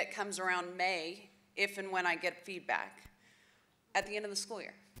feedback I get comes around May, if and when I get feedback, at the end of the school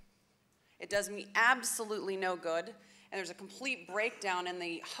year. It does me absolutely no good, and there's a complete breakdown in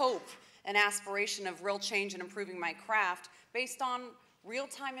the hope and aspiration of real change and improving my craft based on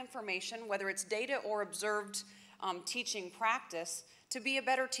real-time information, whether it's data or observed teaching practice, to be a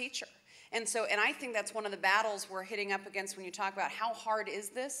better teacher. And I think that's one of the battles we're hitting up against when you talk about how hard is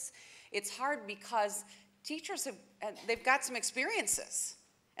this. It's hard because teachers they've got some experiences,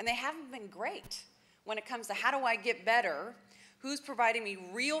 and they haven't been great when it comes to how do I get better, who's providing me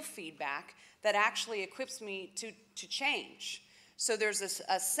real feedback that actually equips me to change. So there's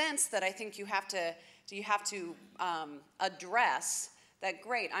a sense that I think you have to address that.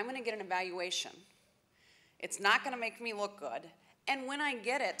 Great, I'm going to get an evaluation. It's not going to make me look good, and when I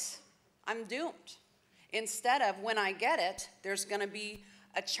get it, I'm doomed. Instead of when I get it, there's going to be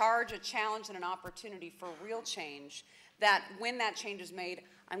a charge, a challenge, and an opportunity for real change, that when that change is made,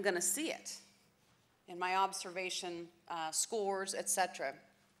 I'm going to see it in my observation scores, etc.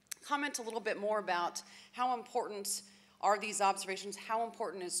 Comment a little bit more about how important are these observations, how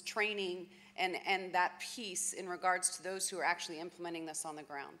important is training and that piece in regards to those who are actually implementing this on the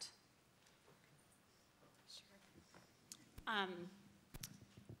ground. Sure.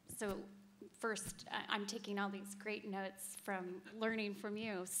 So first, I'm taking all these great notes from learning from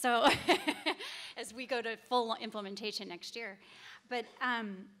you. So as we go to full implementation next year. But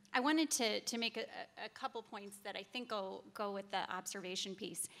I wanted to make a couple points that I think go with the observation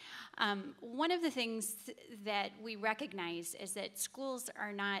piece. One of the things that we recognize is that schools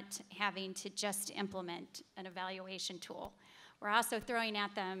are not having to just implement an evaluation tool. We're also throwing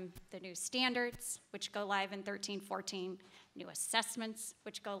at them the new standards, which go live in 13-14, new assessments,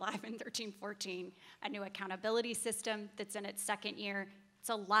 which go live in 13-14, a new accountability system that's in its second year. It's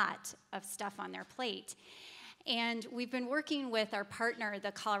a lot of stuff on their plate. And we've been working with our partner,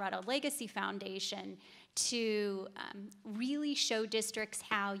 the Colorado Legacy Foundation, to really show districts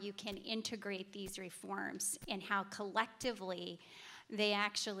how you can integrate these reforms and how collectively they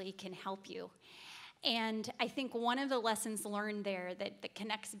actually can help you. And I think one of the lessons learned there that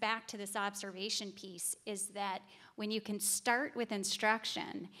connects back to this observation piece is that when you can start with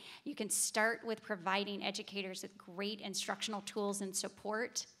instruction, you can start with providing educators with great instructional tools and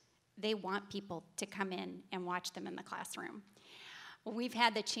support, they want people to come in and watch them in the classroom. We've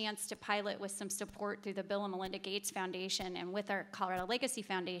had the chance to pilot with some support through the Bill and Melinda Gates Foundation and with our Colorado Legacy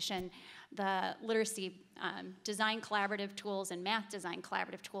Foundation, the literacy design collaborative tools and math design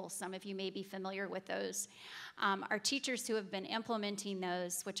collaborative tools. Some of you may be familiar with those. Our teachers who have been implementing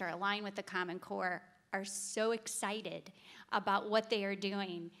those, which are aligned with the Common Core, are so excited about what they are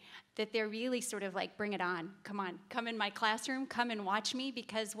doing that they're really sort of like, bring it on, come in my classroom, come and watch me,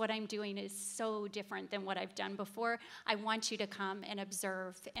 because what I'm doing is so different than what I've done before. I want you to come and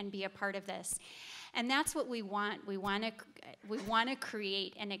observe and be a part of this. And that's what we want. We want to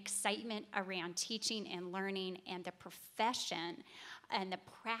create an excitement around teaching and learning and the profession and the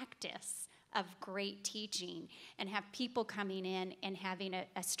practice of great teaching, and have people coming in and having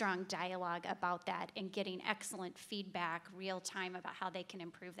a strong dialogue about that and getting excellent feedback real time about how they can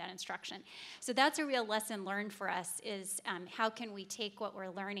improve that instruction. So that's a real lesson learned for us, is how can we take what we're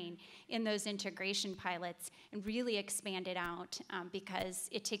learning in those integration pilots and really expand it out, because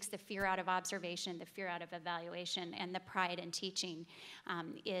it takes the fear out of observation, the fear out of evaluation, and the pride in teaching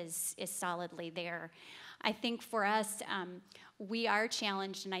is solidly there. I think for us, we are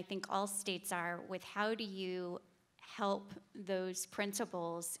challenged, and I think all states are, with how do you help those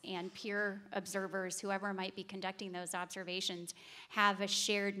principals and peer observers, whoever might be conducting those observations, have a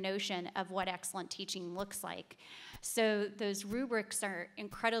shared notion of what excellent teaching looks like. So those rubrics are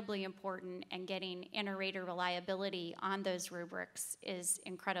incredibly important, and getting inter-rater reliability on those rubrics is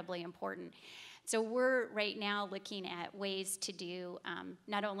incredibly important. So we're right now looking at ways to do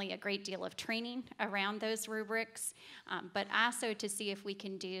not only a great deal of training around those rubrics, but also to see if we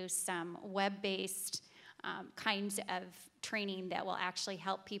can do some web-based kinds of training that will actually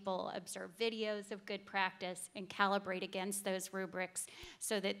help people observe videos of good practice and calibrate against those rubrics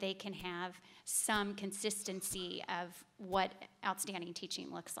so that they can have some consistency of what outstanding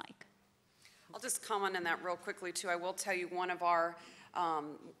teaching looks like. I'll just comment on that real quickly too. I will tell you, one of our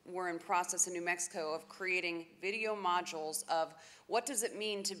we're in process in New Mexico of creating video modules of what does it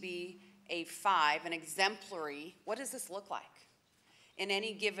mean to be a 5, an exemplary. What does this look like in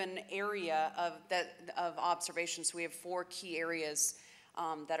any given area of observation? So we have 4 key areas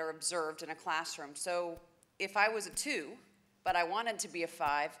that are observed in a classroom. So if I was a 2, but I wanted to be a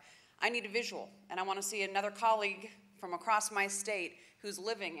 5, I need a visual, and I want to see another colleague from across my state who's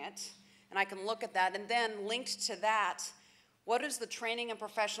living it, and I can look at that, and then linked to that, what is the training and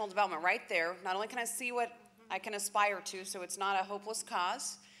professional development right there? Not only can I see what I can aspire to, so it's not a hopeless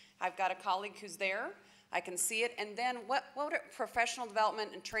cause. I've got a colleague who's there, I can see it, and then what professional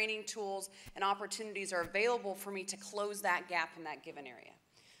development and training tools and opportunities are available for me to close that gap in that given area.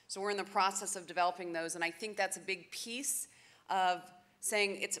 So we're in the process of developing those, and I think that's a big piece of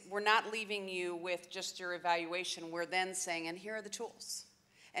saying we're not leaving you with just your evaluation, we're then saying, and here are the tools,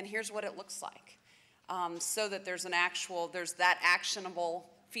 and here's what it looks like, so that there's that actionable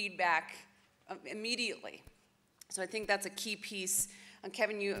feedback immediately. So I think that's a key piece. And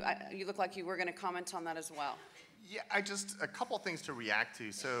Kevin, you look like you were going to comment on that as well. Yeah, a couple things to react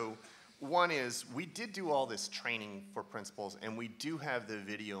to. So one is we did do all this training for principals, and we do have the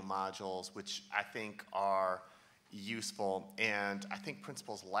video modules, which I think are useful, and I think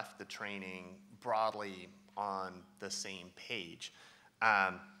principals left the training broadly on the same page.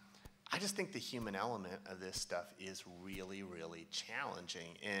 I just think the human element of this stuff is really, really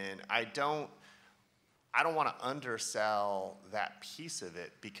challenging, and I don't want to undersell that piece of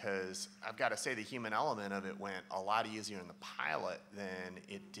it, because I've got to say the human element of it went a lot easier in the pilot than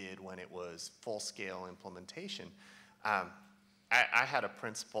it did when it was full-scale implementation. I had a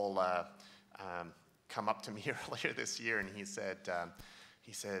principal come up to me earlier this year, and he said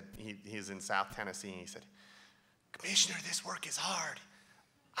he's in South Tennessee, and he said, "Commissioner, this work is hard.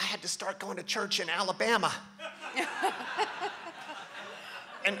 I had to start going to church in Alabama."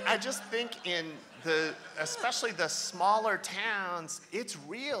 And I just think especially the smaller towns, it's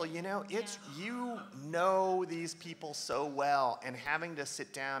real, you know, you know these people so well, and having to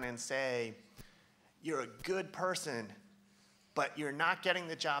sit down and say, you're a good person, but you're not getting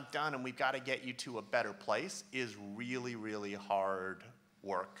the job done, and we've got to get you to a better place, is really, really hard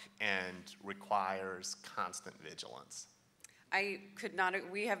work and requires constant vigilance.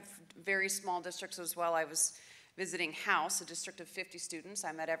 We have very small districts as well. I was visiting House, a district of 50 students.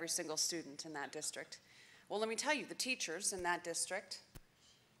 I met every single student in that district. Well, let me tell you, the teachers in that district,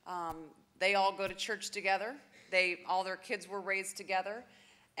 they all go to church together. All their kids were raised together,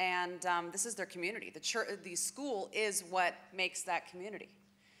 and this is their community. The school is what makes that community.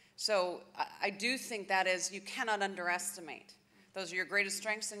 So I do think you cannot underestimate. Those are your greatest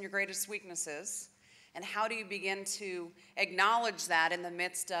strengths and your greatest weaknesses. And how do you begin to acknowledge that in the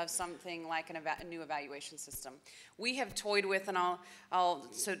midst of something like a new evaluation system? We have toyed with, and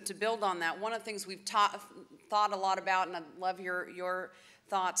so to build on that, one of the things we've thought a lot about, and I'd love your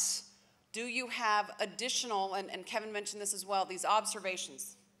thoughts, do you have additional, and Kevin mentioned this as well, these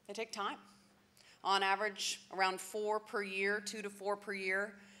observations? They take time. On average, around 4 per year, 2 to 4 per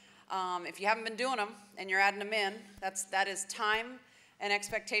year. If you haven't been doing them and you're adding them in, that is time and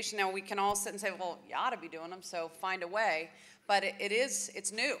expectation. Now, we can all sit and say, well, you ought to be doing them, so find a way. But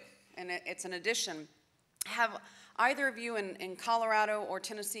it's new, and it's an addition. Have either of you in Colorado or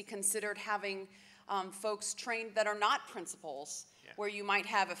Tennessee considered having folks trained that are not principals, where you might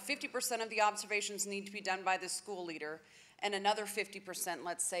have 50% of the observations need to be done by the school leader, and another 50%,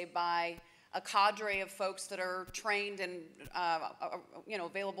 let's say, by a cadre of folks that are trained and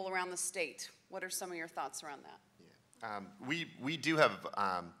available around the state? What are some of your thoughts around that? We do have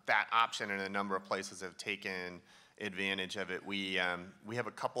that option, and a number of places have taken advantage of it. We have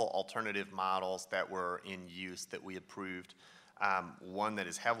a couple alternative models that were in use that we approved. One that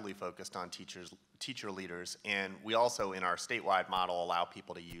is heavily focused on teacher leaders, and we also, in our statewide model, allow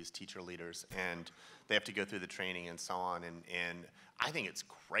people to use teacher leaders, and they have to go through the training and so on. And I think it's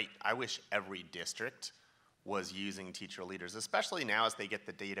great. I wish every district was using teacher leaders, especially now as they get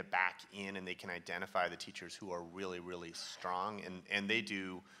the data back in and they can identify the teachers who are really, really strong, and they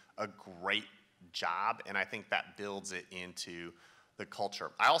do a great job, and I think that builds it into the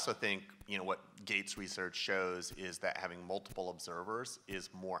culture. I also think, what Gates research shows is that having multiple observers is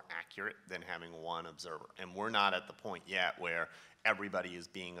more accurate than having one observer, and we're not at the point yet where everybody is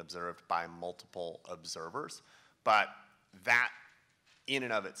being observed by multiple observers, but that in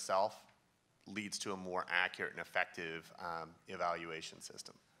and of itself leads to a more accurate and effective evaluation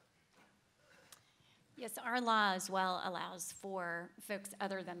system. Yes, our law as well allows for folks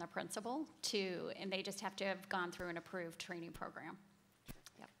other than the principal and they just have to have gone through an approved training program.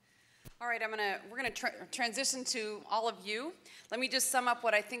 Yep. All right, we're gonna transition to all of you. Let me just sum up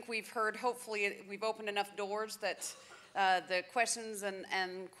what I think we've heard. Hopefully we've opened enough doors that the questions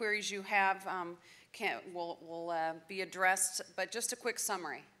and queries you have will be addressed, but just a quick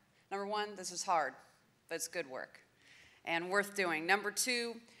summary. Number one, this is hard, but it's good work. and worth doing. Number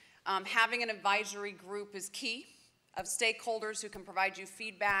two, having an advisory group is key of stakeholders who can provide you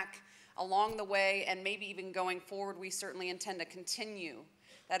feedback along the way, and maybe even going forward. We certainly intend to continue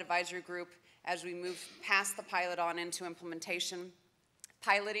that advisory group as we move past the pilot on into implementation.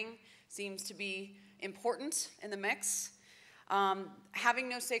 Piloting seems to be important in the mix. Having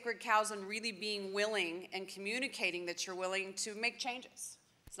no sacred cows and really being willing and communicating that you're willing to make changes.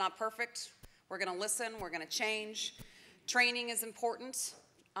 It's not perfect. We're going to listen. We're going to change. Training is important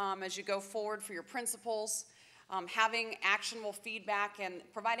as you go forward for your principals. Having actionable feedback and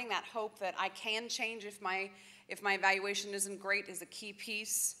providing that hope that I can change if my evaluation isn't great is a key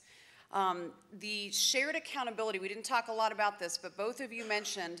piece. The shared accountability, we didn't talk a lot about this, but both of you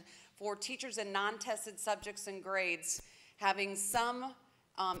mentioned for teachers in non-tested subjects and grades, having some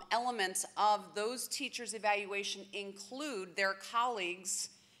element of those teachers' evaluation include their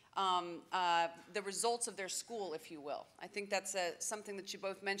colleagues, the results of their school, if you will. I think that's something that you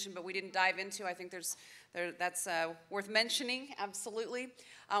both mentioned, but we didn't dive into. I think that's worth mentioning, absolutely.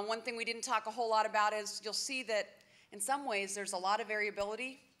 One thing we didn't talk a whole lot about is you'll see that in some ways there's a lot of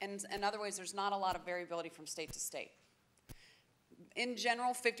variability, and in other ways there's not a lot of variability from state to state. In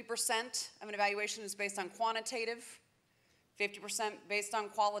general, 50% of an evaluation is based on quantitative, 50% based on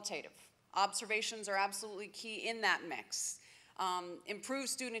qualitative. Observations are absolutely key in that mix. Improved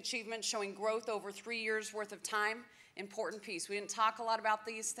student achievement, showing growth over 3 years worth of time, important piece. We didn't talk a lot about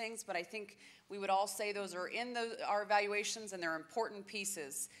these things, but I think we would all say those are in our evaluations, and they're important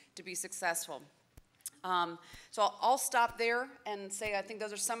pieces to be successful. So I'll stop there and say I think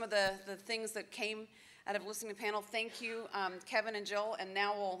those are some of the things that came out of listening to the panel. Thank you, Kevin and Jill, and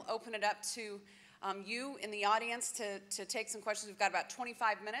now we'll open it up to you in the audience to take some questions. We've got about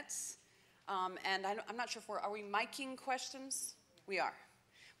 25 minutes, and I'm not sure are we miking questions? We are.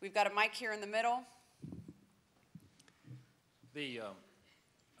 We've got a mic here in the middle.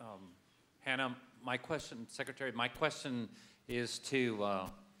 Hannah, my question, Secretary, my question is to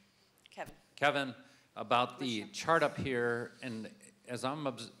Kevin. About the chart up here, and as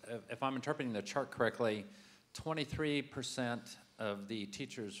if I'm interpreting the chart correctly, 23% of the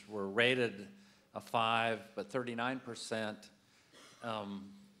teachers were rated a 5, but 39%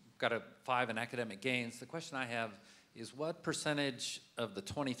 got a 5 in academic gains. The question I have is what percentage of the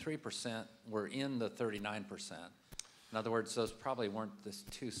 23% were in the 39%? In other words, those probably weren't the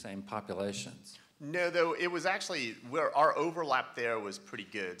two same populations. No, though it was actually where our overlap there was pretty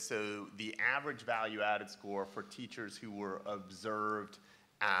good. So the average value-added score for teachers who were observed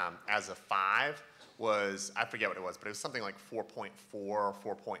as a 5 was, I forget what it was, but it was something like 4.4 or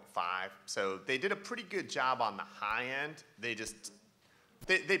 4.5. So they did a pretty good job on the high end.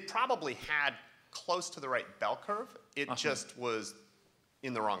 They probably had close to the right bell curve. It just was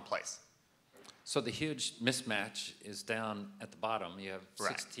in the wrong place. So the huge mismatch is down at the bottom. You have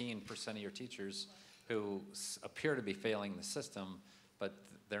 16% of your teachers who appear to be failing the system, but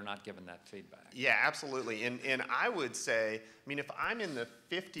they're not given that feedback. Yeah, absolutely. And I would say, I mean, if I'm in the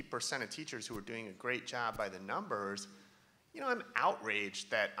 50% of teachers who are doing a great job by the numbers, you know, I'm outraged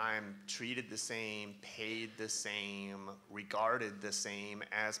that I'm treated the same, paid the same, regarded the same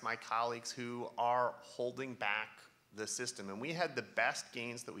as my colleagues who are holding back the system. And we had the best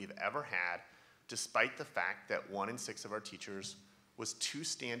gains that we've ever had, despite the fact that 1 in 6 of our teachers was 2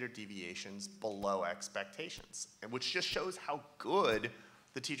 standard deviations below expectations, and which just shows how good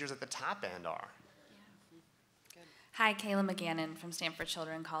the teachers at the top end are. Yeah. Hi, Kayla McGannon from Stanford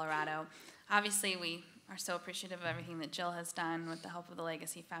Children, Colorado. Obviously, we are so appreciative of everything that Jill has done with the help of the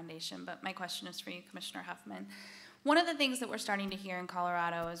Legacy Foundation, but my question is for you, Commissioner Huffman. One of the things that we're starting to hear in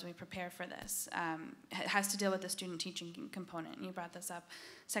Colorado as we prepare for this has to deal with the student teaching component, and you brought this up,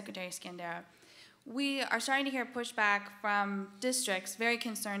 Secretary Skandera. We are starting to hear pushback from districts very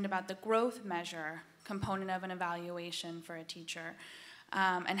concerned about the growth measure component of an evaluation for a teacher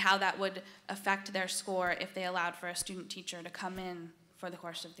and how that would affect their score if they allowed for a student teacher to come in for the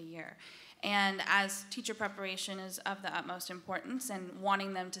course of the year. And as teacher preparation is of the utmost importance and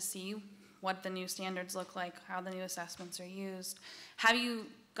wanting them to see what the new standards look like, how the new assessments are used, have you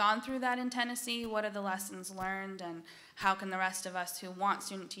gone through that in Tennessee? What are the lessons learned, and how can the rest of us who want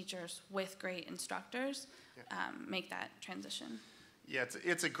student teachers with great instructors make that transition? Yeah,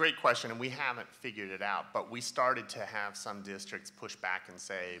 it's a great question, and we haven't figured it out, but we started to have some districts push back and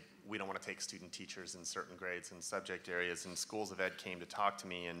say, we don't want to take student teachers in certain grades and subject areas, and Schools of Ed came to talk to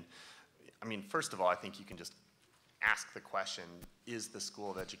me, and I mean, first of all, I think you can just ask the question, is the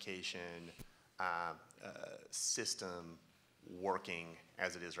School of Education system working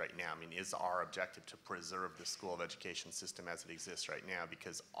as it is right now? I mean, is our objective to preserve the School of Education system as it exists right now?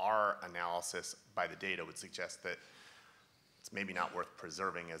 Because our analysis by the data would suggest that it's maybe not worth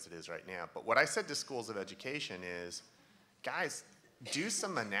preserving as it is right now. But what I said to schools of education is, guys, do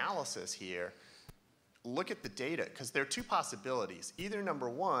some analysis here. Look at the data, because there are two possibilities. Either number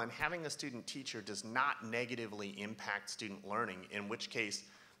one, having a student teacher does not negatively impact student learning, in which case,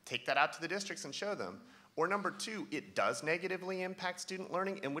 take that out to the districts and show them. Or number two, it does negatively impact student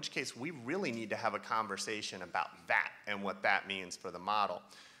learning, in which case we really need to have a conversation about that and what that means for the model.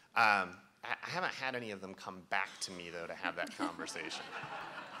 I haven't had any of them come back to me, though, to have that conversation.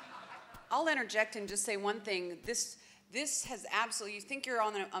 I'll interject and just say one thing. This has absolutely, you think you're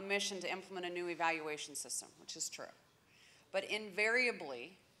on a mission to implement a new evaluation system, which is true. But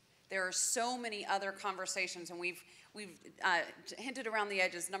invariably, there are so many other conversations, and we've hinted around the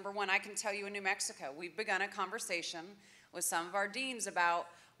edges. Number one, I can tell you in New Mexico, we've begun a conversation with some of our deans about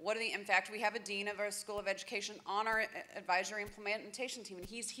what are the, in fact, we have a dean of our School of Education on our advisory implementation team, and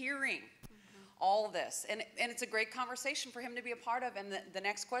he's hearing all this. And it's a great conversation for him to be a part of, and the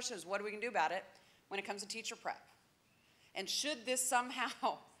next question is, what are we going to do about it when it comes to teacher prep? And should this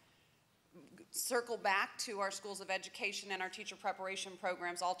somehow circle back to our schools of education and our teacher preparation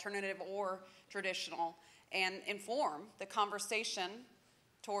programs, alternative or traditional, and inform the conversation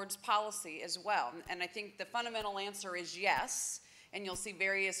towards policy as well? And I think the fundamental answer is yes, and you'll see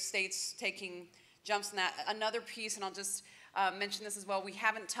various states taking jumps in that. Another piece, and I'll just mention this as well, we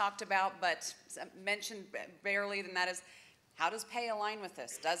haven't talked about, but mentioned barely, and that is, how does pay align with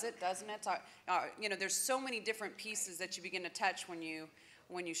this? Does it, doesn't it? You know, there's so many different pieces that you begin to touch when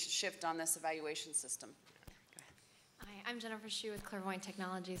you shift on this evaluation system. Hi, I'm Jennifer Hsu with Clairvoyant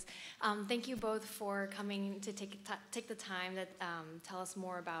Technologies. Thank you both for coming to take the time to tell us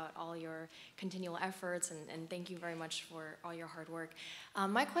more about all your continual efforts, and thank you very much for all your hard work.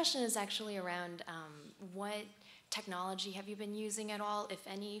 My question is actually around what technology have you been using at all, if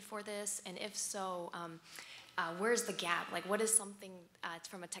any, for this? And if so, where's the gap? Like, what is something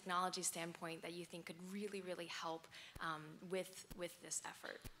from a technology standpoint that you think could really, really help with this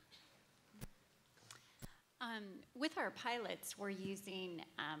effort? With our pilots, we're using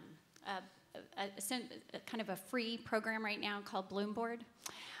kind of a free program right now called Bloomboard.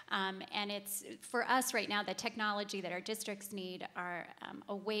 And it's, for us right now, the technology that our districts need are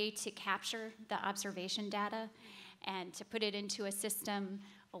a way to capture the observation data and to put it into a system,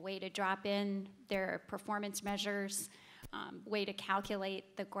 a way to drop in their performance measures, way to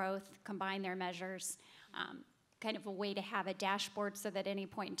calculate the growth, combine their measures, kind of a way to have a dashboard so that at any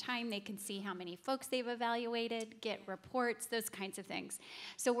point in time they can see how many folks they've evaluated, get reports, those kinds of things.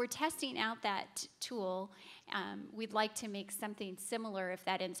 So we're testing out that tool. We'd like to make something similar if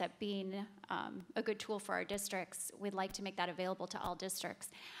that ends up being a good tool for our districts. We'd like to make that available to all districts.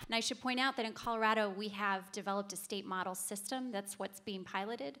 And I should point out that in Colorado we have developed a state model system. That's what's being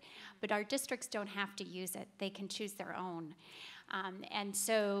piloted. But our districts don't have to use it. They can choose their own. And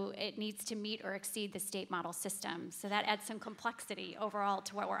so it needs to meet or exceed the state model system. So that adds some complexity overall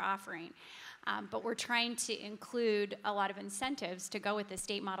to what we're offering. But we're trying to include a lot of incentives to go with the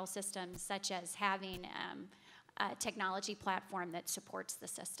state model system, such as having a technology platform that supports the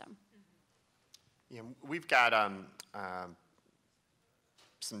system. Yeah, we've got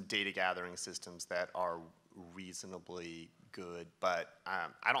some data gathering systems that are reasonably good, but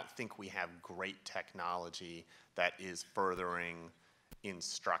I don't think we have great technology that is furthering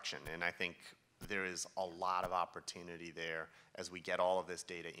instruction. And I think there is a lot of opportunity there as we get all of this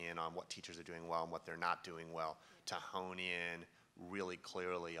data in on what teachers are doing well and what they're not doing well, to hone in really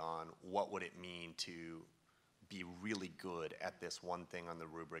clearly on what would it mean to be really good at this one thing on the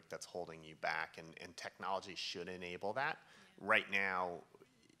rubric that's holding you back, and technology should enable that. Yeah. Right now,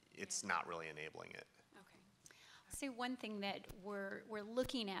 it's not really enabling it. So one thing that we're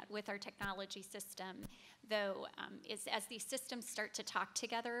looking at with our technology system, though, is as these systems start to talk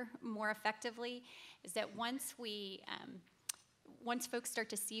together more effectively, is that once folks start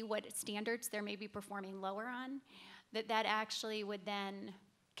to see what standards they're maybe performing lower on, that actually would then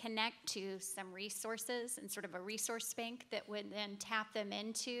connect to some resources and sort of a resource bank that would then tap them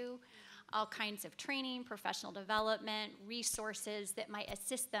into all kinds of training, professional development, resources that might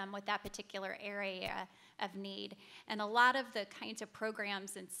assist them with that particular area of need. And a lot of the kinds of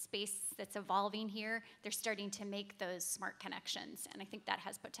programs and space that's evolving here, they're starting to make those smart connections, and I think that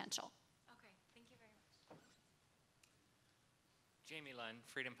has potential. Okay, thank you very much. Jamie Lunn,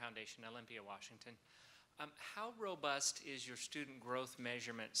 Freedom Foundation, Olympia, Washington. How robust is your student growth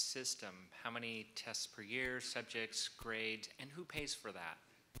measurement system? How many tests per year, subjects, grades, and who pays for that?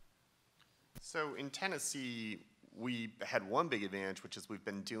 So in Tennessee, we had one big advantage, which is we've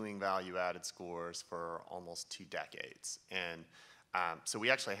been doing value-added scores for almost 2 decades. And so we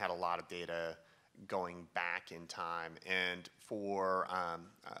actually had a lot of data going back in time. And for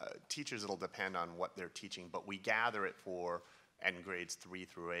teachers, it'll depend on what they're teaching, but we gather it for in grades 3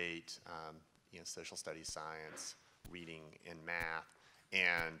 through 8, social studies, science, reading, and math.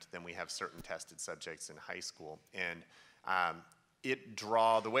 And then we have certain tested subjects in high school. And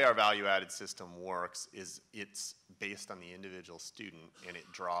the way our value-added system works is it's based on the individual student, and it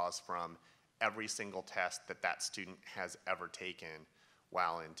draws from every single test that student has ever taken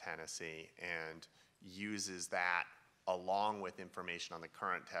while in Tennessee, and uses that along with information on the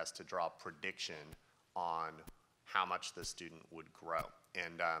current test to draw prediction on how much the student would grow.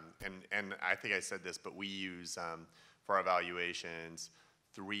 And I think I said this, but we use, for our evaluations,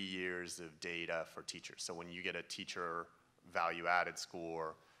 3 years of data for teachers. So when you get a teacher value-added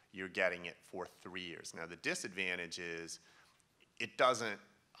score, you're getting it for 3 years. Now, the disadvantage is it doesn't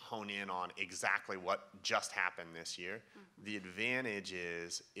hone in on exactly what just happened this year. Mm-hmm. The advantage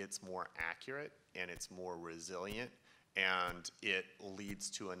is it's more accurate and it's more resilient, and it leads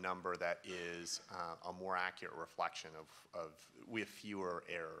to a number that is a more accurate reflection of with fewer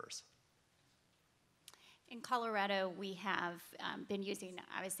errors. In Colorado, we have been using,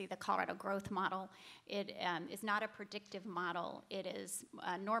 obviously, the Colorado Growth Model. It is not a predictive model. It is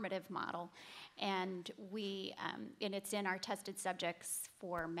a normative model. And it's in our tested subjects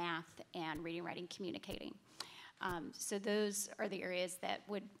for math and reading, writing, communicating. So those are the areas that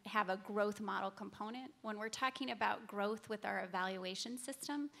would have a growth model component. When we're talking about growth with our evaluation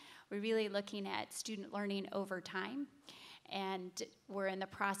system, we're really looking at student learning over time. And we're in the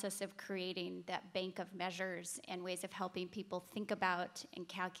process of creating that bank of measures and ways of helping people think about and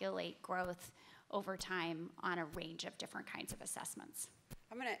calculate growth over time on a range of different kinds of assessments.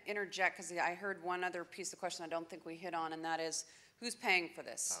 I'm going to interject because I heard one other piece of question I don't think we hit on, and that is, who's paying for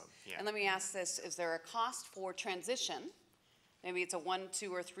this? Yeah. And let me ask this, is there a cost for transition? Maybe it's a 1,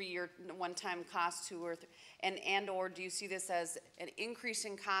 2, or 3 year one-time cost, and or do you see this as an increase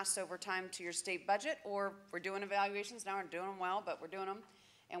in costs over time to your state budget, or we're doing evaluations now, we're doing them well, but we're doing them,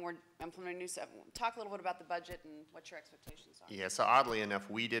 and we're implementing new stuff. Talk a little bit about the budget and what your expectations are. Yeah, so oddly enough,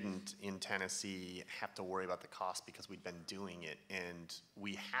 we didn't in Tennessee have to worry about the cost because we'd been doing it, and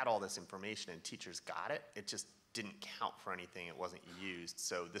we had all this information and teachers got it. It just didn't count for anything. It wasn't used.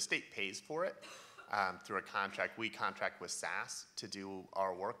 So the state pays for it. Through a contract. We contract with SAS to do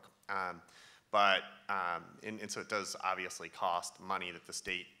our work, and so it does obviously cost money that the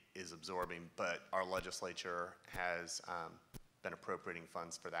state is absorbing, but our legislature has been appropriating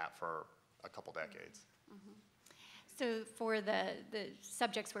funds for that for a couple decades. Mm-hmm. So for the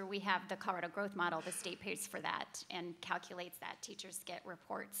subjects where we have the Colorado Growth Model, the state pays for that and calculates that. Teachers get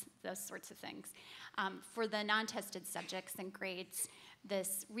reports, those sorts of things. For the non-tested subjects and grades,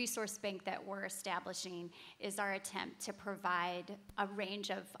 this resource bank that we're establishing is our attempt to provide a range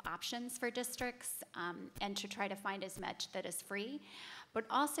of options for districts and to try to find as much that is free, but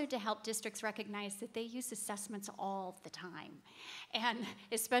also to help districts recognize that they use assessments all the time. And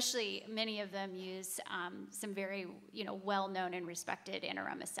especially many of them use some very well-known and respected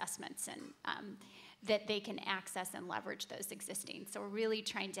interim assessments, and that they can access and leverage those existing. So we're really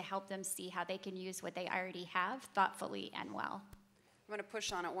trying to help them see how they can use what they already have thoughtfully and well. I'm going to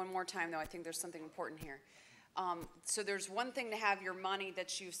push on it one more time, though. I think there's something important here. So there's one thing to have your money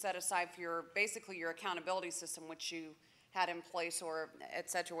that you set aside for basically your accountability system, which you had in place, or et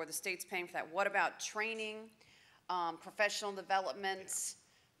cetera, where the state's paying for that. What about training, professional development?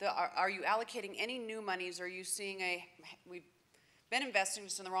 Are you allocating any new monies? Are you seeing we've been investing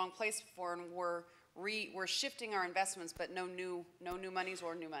just in the wrong place before, and we're shifting our investments, but no new monies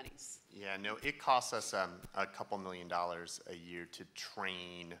or new monies? Yeah, no, it costs us a couple $1 million a year to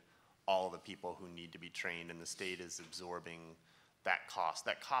train all the people who need to be trained, and the state is absorbing that cost.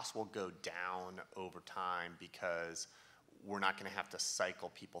 That cost will go down over time because we're not going to have to cycle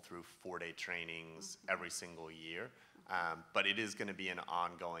people through 4-day trainings every single year. But it is going to be an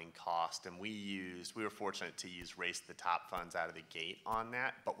ongoing cost, and we were fortunate to use Race to the Top funds out of the gate on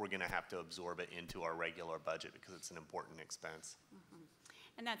that, but we're going to have to absorb it into our regular budget because it's an important expense. Mm-hmm.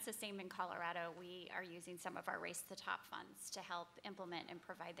 And that's the same in Colorado. We are using some of our Race to the Top funds to help implement and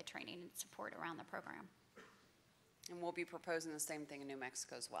provide the training and support around the program. And we'll be proposing the same thing in New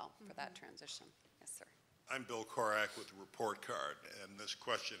Mexico as well for that transition. Yes, sir. I'm Bill Korak with the report card, and this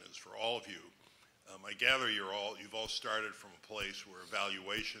question is for all of you. I gather you've all started from a place where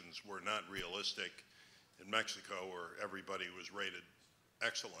evaluations were not realistic in Mexico, where everybody was rated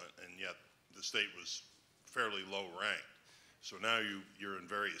excellent, and yet the state was fairly low ranked. So now you're in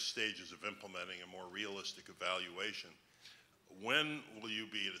various stages of implementing a more realistic evaluation. When will you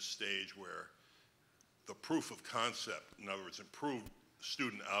be at a stage where the proof of concept, in other words, improved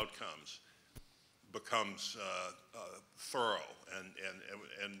student outcomes, becomes thorough,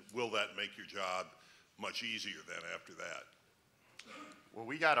 and will that make your job much easier then after that? Well,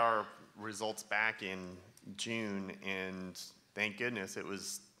 we got our results back in June, and thank goodness it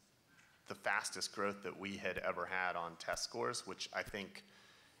was the fastest growth that we had ever had on test scores, which I think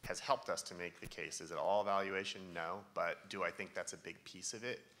has helped us to make the case. Is it all evaluation? No. But do I think that's a big piece of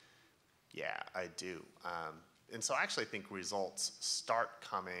it? Yeah, I do. And so I actually think results start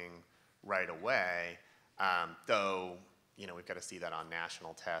coming right away, though, you know, we've got to see that on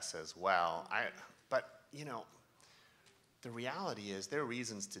national tests as well. But, you know, the reality is there are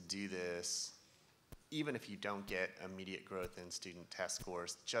reasons to do this even if you don't get immediate growth in student test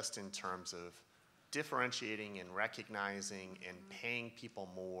scores, just in terms of differentiating and recognizing and paying people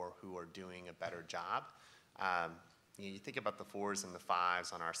more who are doing a better job. You think about the 4s and the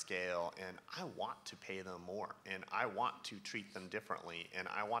 5s on our scale, and I want to pay them more, and I want to treat them differently, and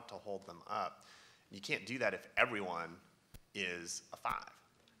I want to hold them up. You can't do that if everyone is a 5.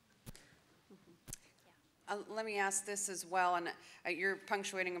 Let me ask this as well, and you're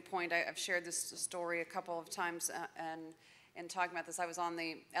punctuating a point. I've shared this story a couple of times, and in talking about this, I was on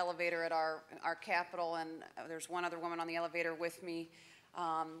the elevator at our Capitol, and there's one other woman on the elevator with me,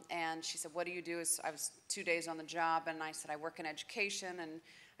 and she said, "What do you do?" I was 2 days on the job, and I said, "I work in education," and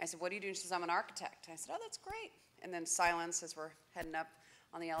I said, "What do you do?" And she says, "I'm an architect." I said, "Oh, that's great." And then silence as we're heading up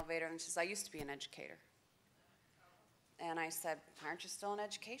on the elevator, and she says, "I used to be an educator." And I said, "Aren't you still in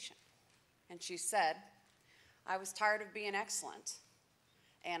education?" And she said, "I was tired of being excellent,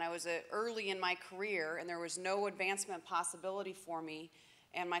 and I was early in my career, and there was no advancement possibility for me,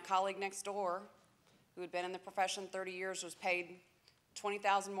 and my colleague next door, who had been in the profession 30 years, was paid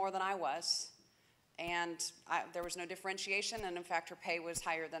 $20,000 more than I was, and there was no differentiation, and in fact, her pay was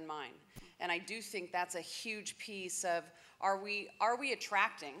higher than mine." And I do think that's a huge piece of, are we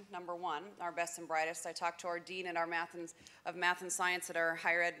attracting, number one, our best and brightest? I talked to our dean at our math and science at our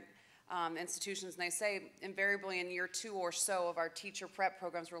higher ed institutions, and they say invariably in year 2 or so of our teacher prep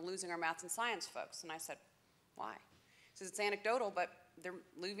programs, we're losing our math and science folks. And I said, why? He says, it's anecdotal, but they're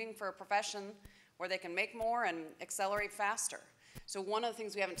leaving for a profession where they can make more and accelerate faster. So one of the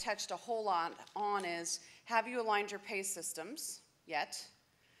things we haven't touched a whole lot on is, have you aligned your pay systems yet?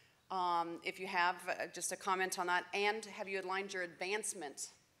 If you have, just a comment on that. And have you aligned your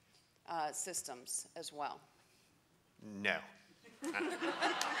advancement systems as well? No.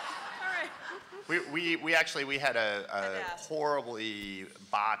 We actually had a horribly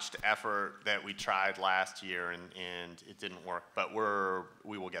botched effort that we tried last year, and it didn't work, but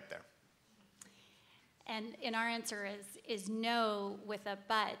we will get there. And our answer is no with a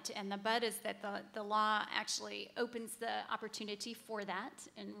but, and the but is that the law actually opens the opportunity for that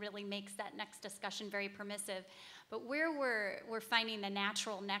and really makes that next discussion very permissive. But where we're finding the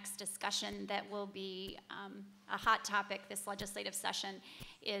natural next discussion that will be a hot topic this legislative session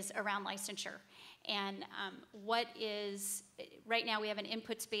is around licensure. And right now we have an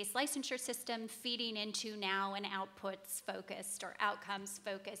inputs-based licensure system feeding into now an outputs-focused or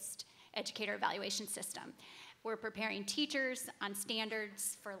outcomes-focused educator evaluation system. We're preparing teachers on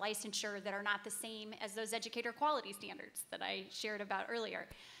standards for licensure that are not the same as those educator quality standards that I shared about earlier.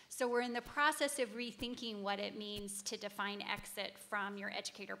 So we're in the process of rethinking what it means to define exit from your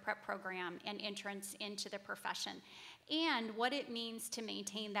educator prep program and entrance into the profession, and what it means to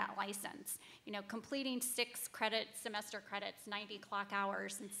maintain that license. You know, completing 6 semester credits, 90 clock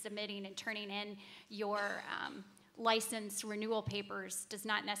hours, and submitting and turning in your license renewal papers does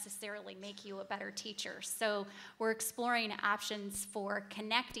not necessarily make you a better teacher. So we're exploring options for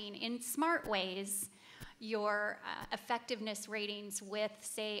connecting in smart ways your effectiveness ratings with,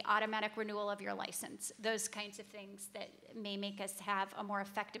 say, automatic renewal of your license, those kinds of things that may make us have a more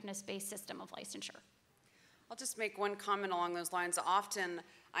effectiveness-based system of licensure. I'll just make one comment along those lines. Often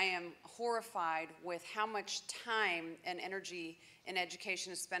I am horrified with how much time and energy in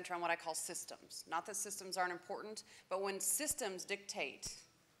education is spent around what I call systems. Not that systems aren't important, but when systems dictate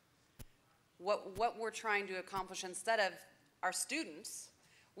what we're trying to accomplish instead of our students,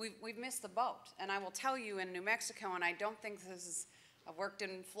 we've missed the boat. And I will tell you, in New Mexico, and I don't think this is, I've worked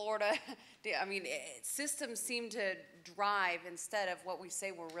in Florida, I mean, systems seem to drive instead of what we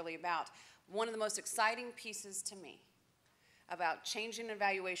say we're really about. One of the most exciting pieces to me about changing an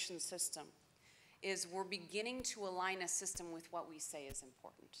evaluation system is we're beginning to align a system with what we say is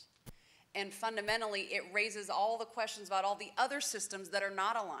important. And fundamentally, it raises all the questions about all the other systems that are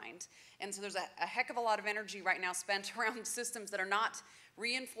not aligned. And so there's a heck of a lot of energy right now spent around systems that are not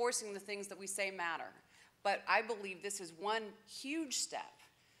reinforcing the things that we say matter. But I believe this is one huge step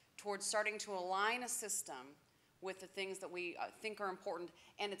towards starting to align a system with the things that we think are important,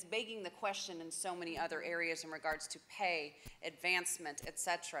 and it's begging the question in so many other areas in regards to pay, advancement,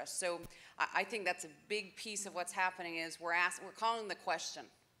 etc. So I think that's a big piece of what's happening is we're calling the question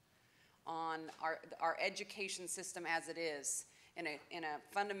on our education system as it is in a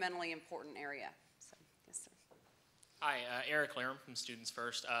fundamentally important area. So, yes, sir. Hi, Eric Larum from Students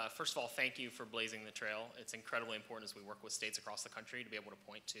First. First of all, thank you for blazing the trail. It's incredibly important as we work with states across the country to be able to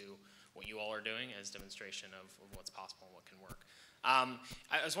point to what you all are doing as demonstration of what's possible and what can work.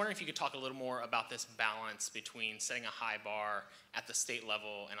 I was wondering if you could talk a little more about this balance between setting a high bar at the state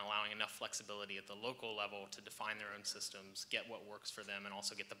level and allowing enough flexibility at the local level to define their own systems, get what works for them, and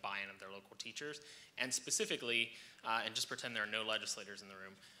also get the buy-in of their local teachers. And specifically, and just pretend there are no legislators in the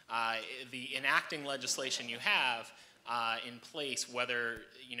room, the enacting legislation you have in place, whether,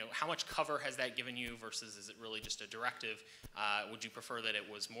 how much cover has that given you versus is it really just a directive? Would you prefer that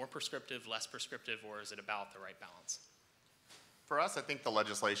it was more prescriptive, less prescriptive, or is it about the right balance? For us, I think the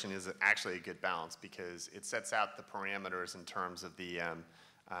legislation is actually a good balance because it sets out the parameters in terms of the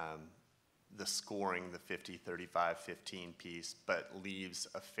scoring, the 50, 35, 15 piece, but leaves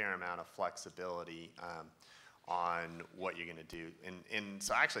a fair amount of flexibility on what you're going to do. And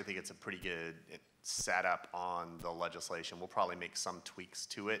so I actually think it's a pretty good setup on the legislation. We'll probably make some tweaks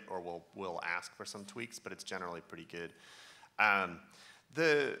to it, or we'll ask for some tweaks, but it's generally pretty good.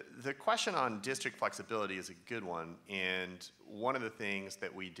 The question on district flexibility is a good one, and one of the things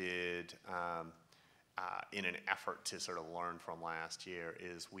that we did in an effort to sort of learn from last year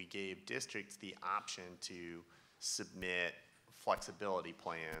is we gave districts the option to submit flexibility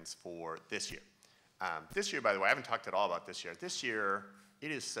plans for this year. This year, by the way, I haven't talked at all about this year. This year,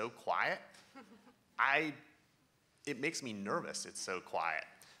 it is so quiet. It makes me nervous, it's so quiet.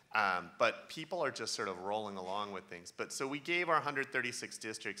 But people are just sort of rolling along with things. So we gave our 136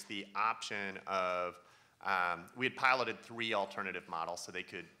 districts the option of, we had piloted 3 alternative models, so they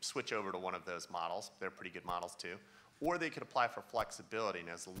could switch over to one of those models. They're pretty good models too. Or they could apply for flexibility. And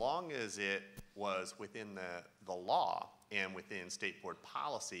as long as it was within the law and within state board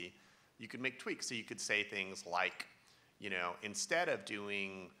policy, you could make tweaks. So you could say things like, instead of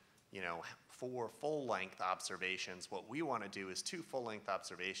doing, 4 full-length observations, what we want to do is 2 full-length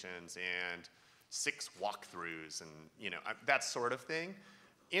observations and 6 walkthroughs and, that sort of thing.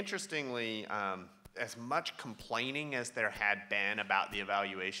 Interestingly, as much complaining as there had been about the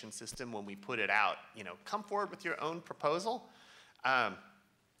evaluation system when we put it out, come forward with your own proposal,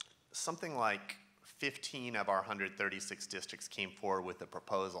 something like 15 of our 136 districts came forward with a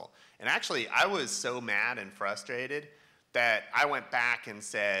proposal. And actually, I was so mad and frustrated that I went back and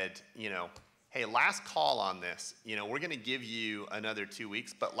said, hey, last call on this. We're going to give you another 2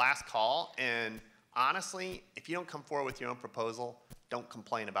 weeks, but last call. And honestly, if you don't come forward with your own proposal, don't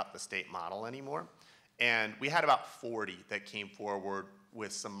complain about the state model anymore. And we had about 40 that came forward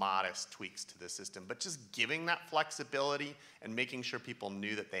with some modest tweaks to the system. But just giving that flexibility and making sure people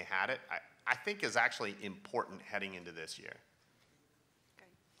knew that they had it, I think is actually important heading into this year.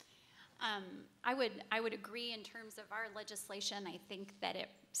 I would agree in terms of our legislation. I think that it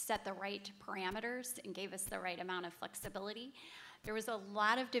set the right parameters and gave us the right amount of flexibility. There was a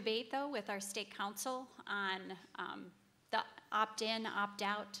lot of debate, though, with our state council on the opt-in,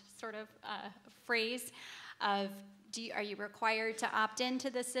 opt-out sort of phrase of, are you required to opt into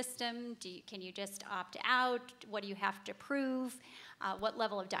the system? Can you just opt out? What do you have to prove? What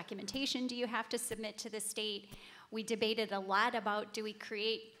level of documentation do you have to submit to the state? We debated a lot about, do we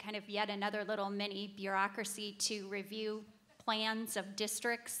create kind of yet another little mini bureaucracy to review plans of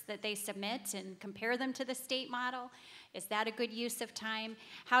districts that they submit and compare them to the state model? Is that a good use of time?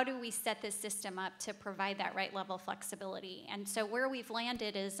 How do we set this system up to provide that right level of flexibility? And so where we've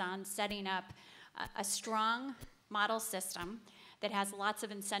landed is on setting up a strong model system that has lots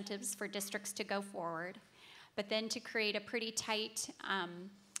of incentives for districts to go forward, but then to create a pretty tight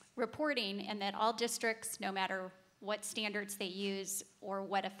reporting, and that all districts, no matter what standards they use or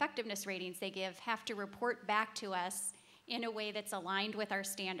what effectiveness ratings they give, have to report back to us in a way that's aligned with our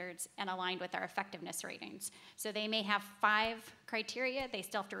standards and aligned with our effectiveness ratings. So they may have 5 criteria, they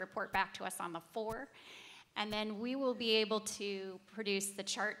still have to report back to us on the 4, and then we will be able to produce the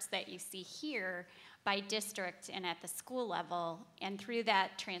charts that you see here by district and at the school level, and through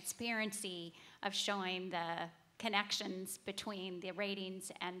that transparency of showing the connections between the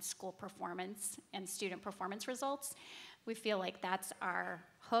ratings and school performance and student performance results, we feel like that's our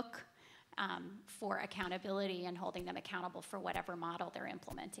hook for accountability and holding them accountable for whatever model they're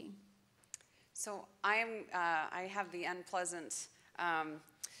implementing. So I have the unpleasant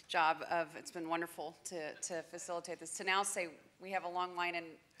job of, it's been wonderful to facilitate this, to now say we have a long line and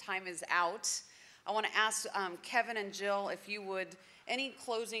time is out. I want to ask Kevin and Jill if you would, any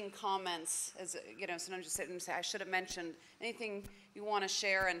closing comments, as you know, sometimes you sit and say, I should have mentioned, anything you want to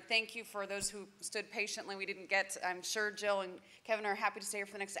share, and thank you for those who stood patiently. We didn't get, I'm sure Jill and Kevin are happy to stay here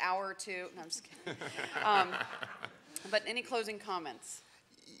for the next hour or two. No, I'm just kidding. But any closing comments?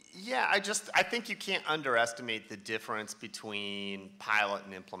 Yeah, I think you can't underestimate the difference between pilot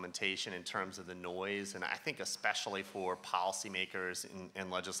and implementation in terms of the noise, and I think especially for policymakers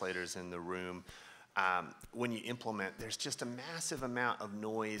and legislators in the room, when you implement, there's just a massive amount of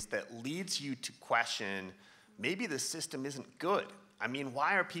noise that leads you to question, maybe the system isn't good. I mean,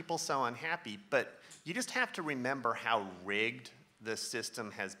 why are people so unhappy? But you just have to remember how rigged the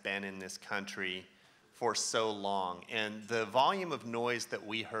system has been in this country for so long. And the volume of noise that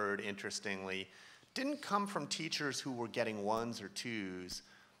we heard, interestingly, didn't come from teachers who were getting 1s or 2s.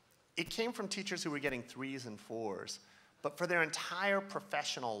 It came from teachers who were getting 3s and 4s. But for their entire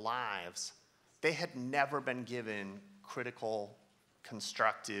professional lives, they had never been given critical,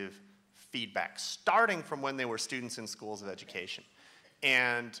 constructive feedback, starting from when they were students in schools of education.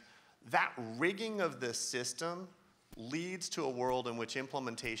 And that rigging of the system leads to a world in which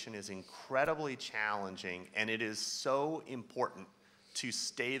implementation is incredibly challenging, and it is so important to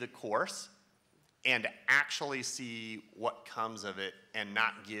stay the course and actually see what comes of it and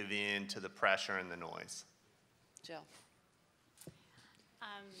not give in to the pressure and the noise. Jill.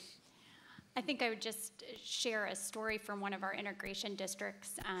 I think I would just share a story from one of our integration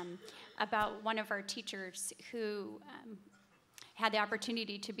districts about one of our teachers who had the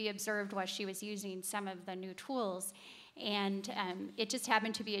opportunity to be observed while she was using some of the new tools. And it just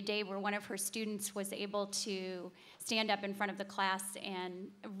happened to be a day where one of her students was able to stand up in front of the class and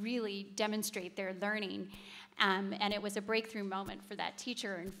really demonstrate their learning. And it was a breakthrough moment for that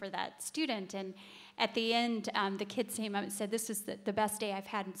teacher and for that student. And at the end, the kid came up and said, "This is the best day I've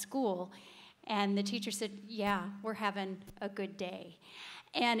had in school." And the teacher said, "Yeah, we're having a good day."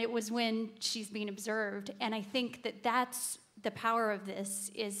 And it was when she's being observed. And I think that that's the power of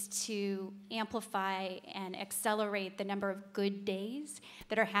this, is to amplify and accelerate the number of good days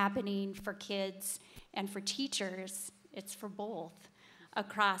that are happening for kids and for teachers. It's for both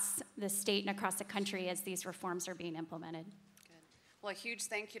across the state and across the country as these reforms are being implemented. Good. Well, a huge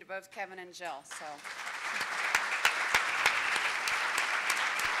thank you to both Kevin and Jill. So.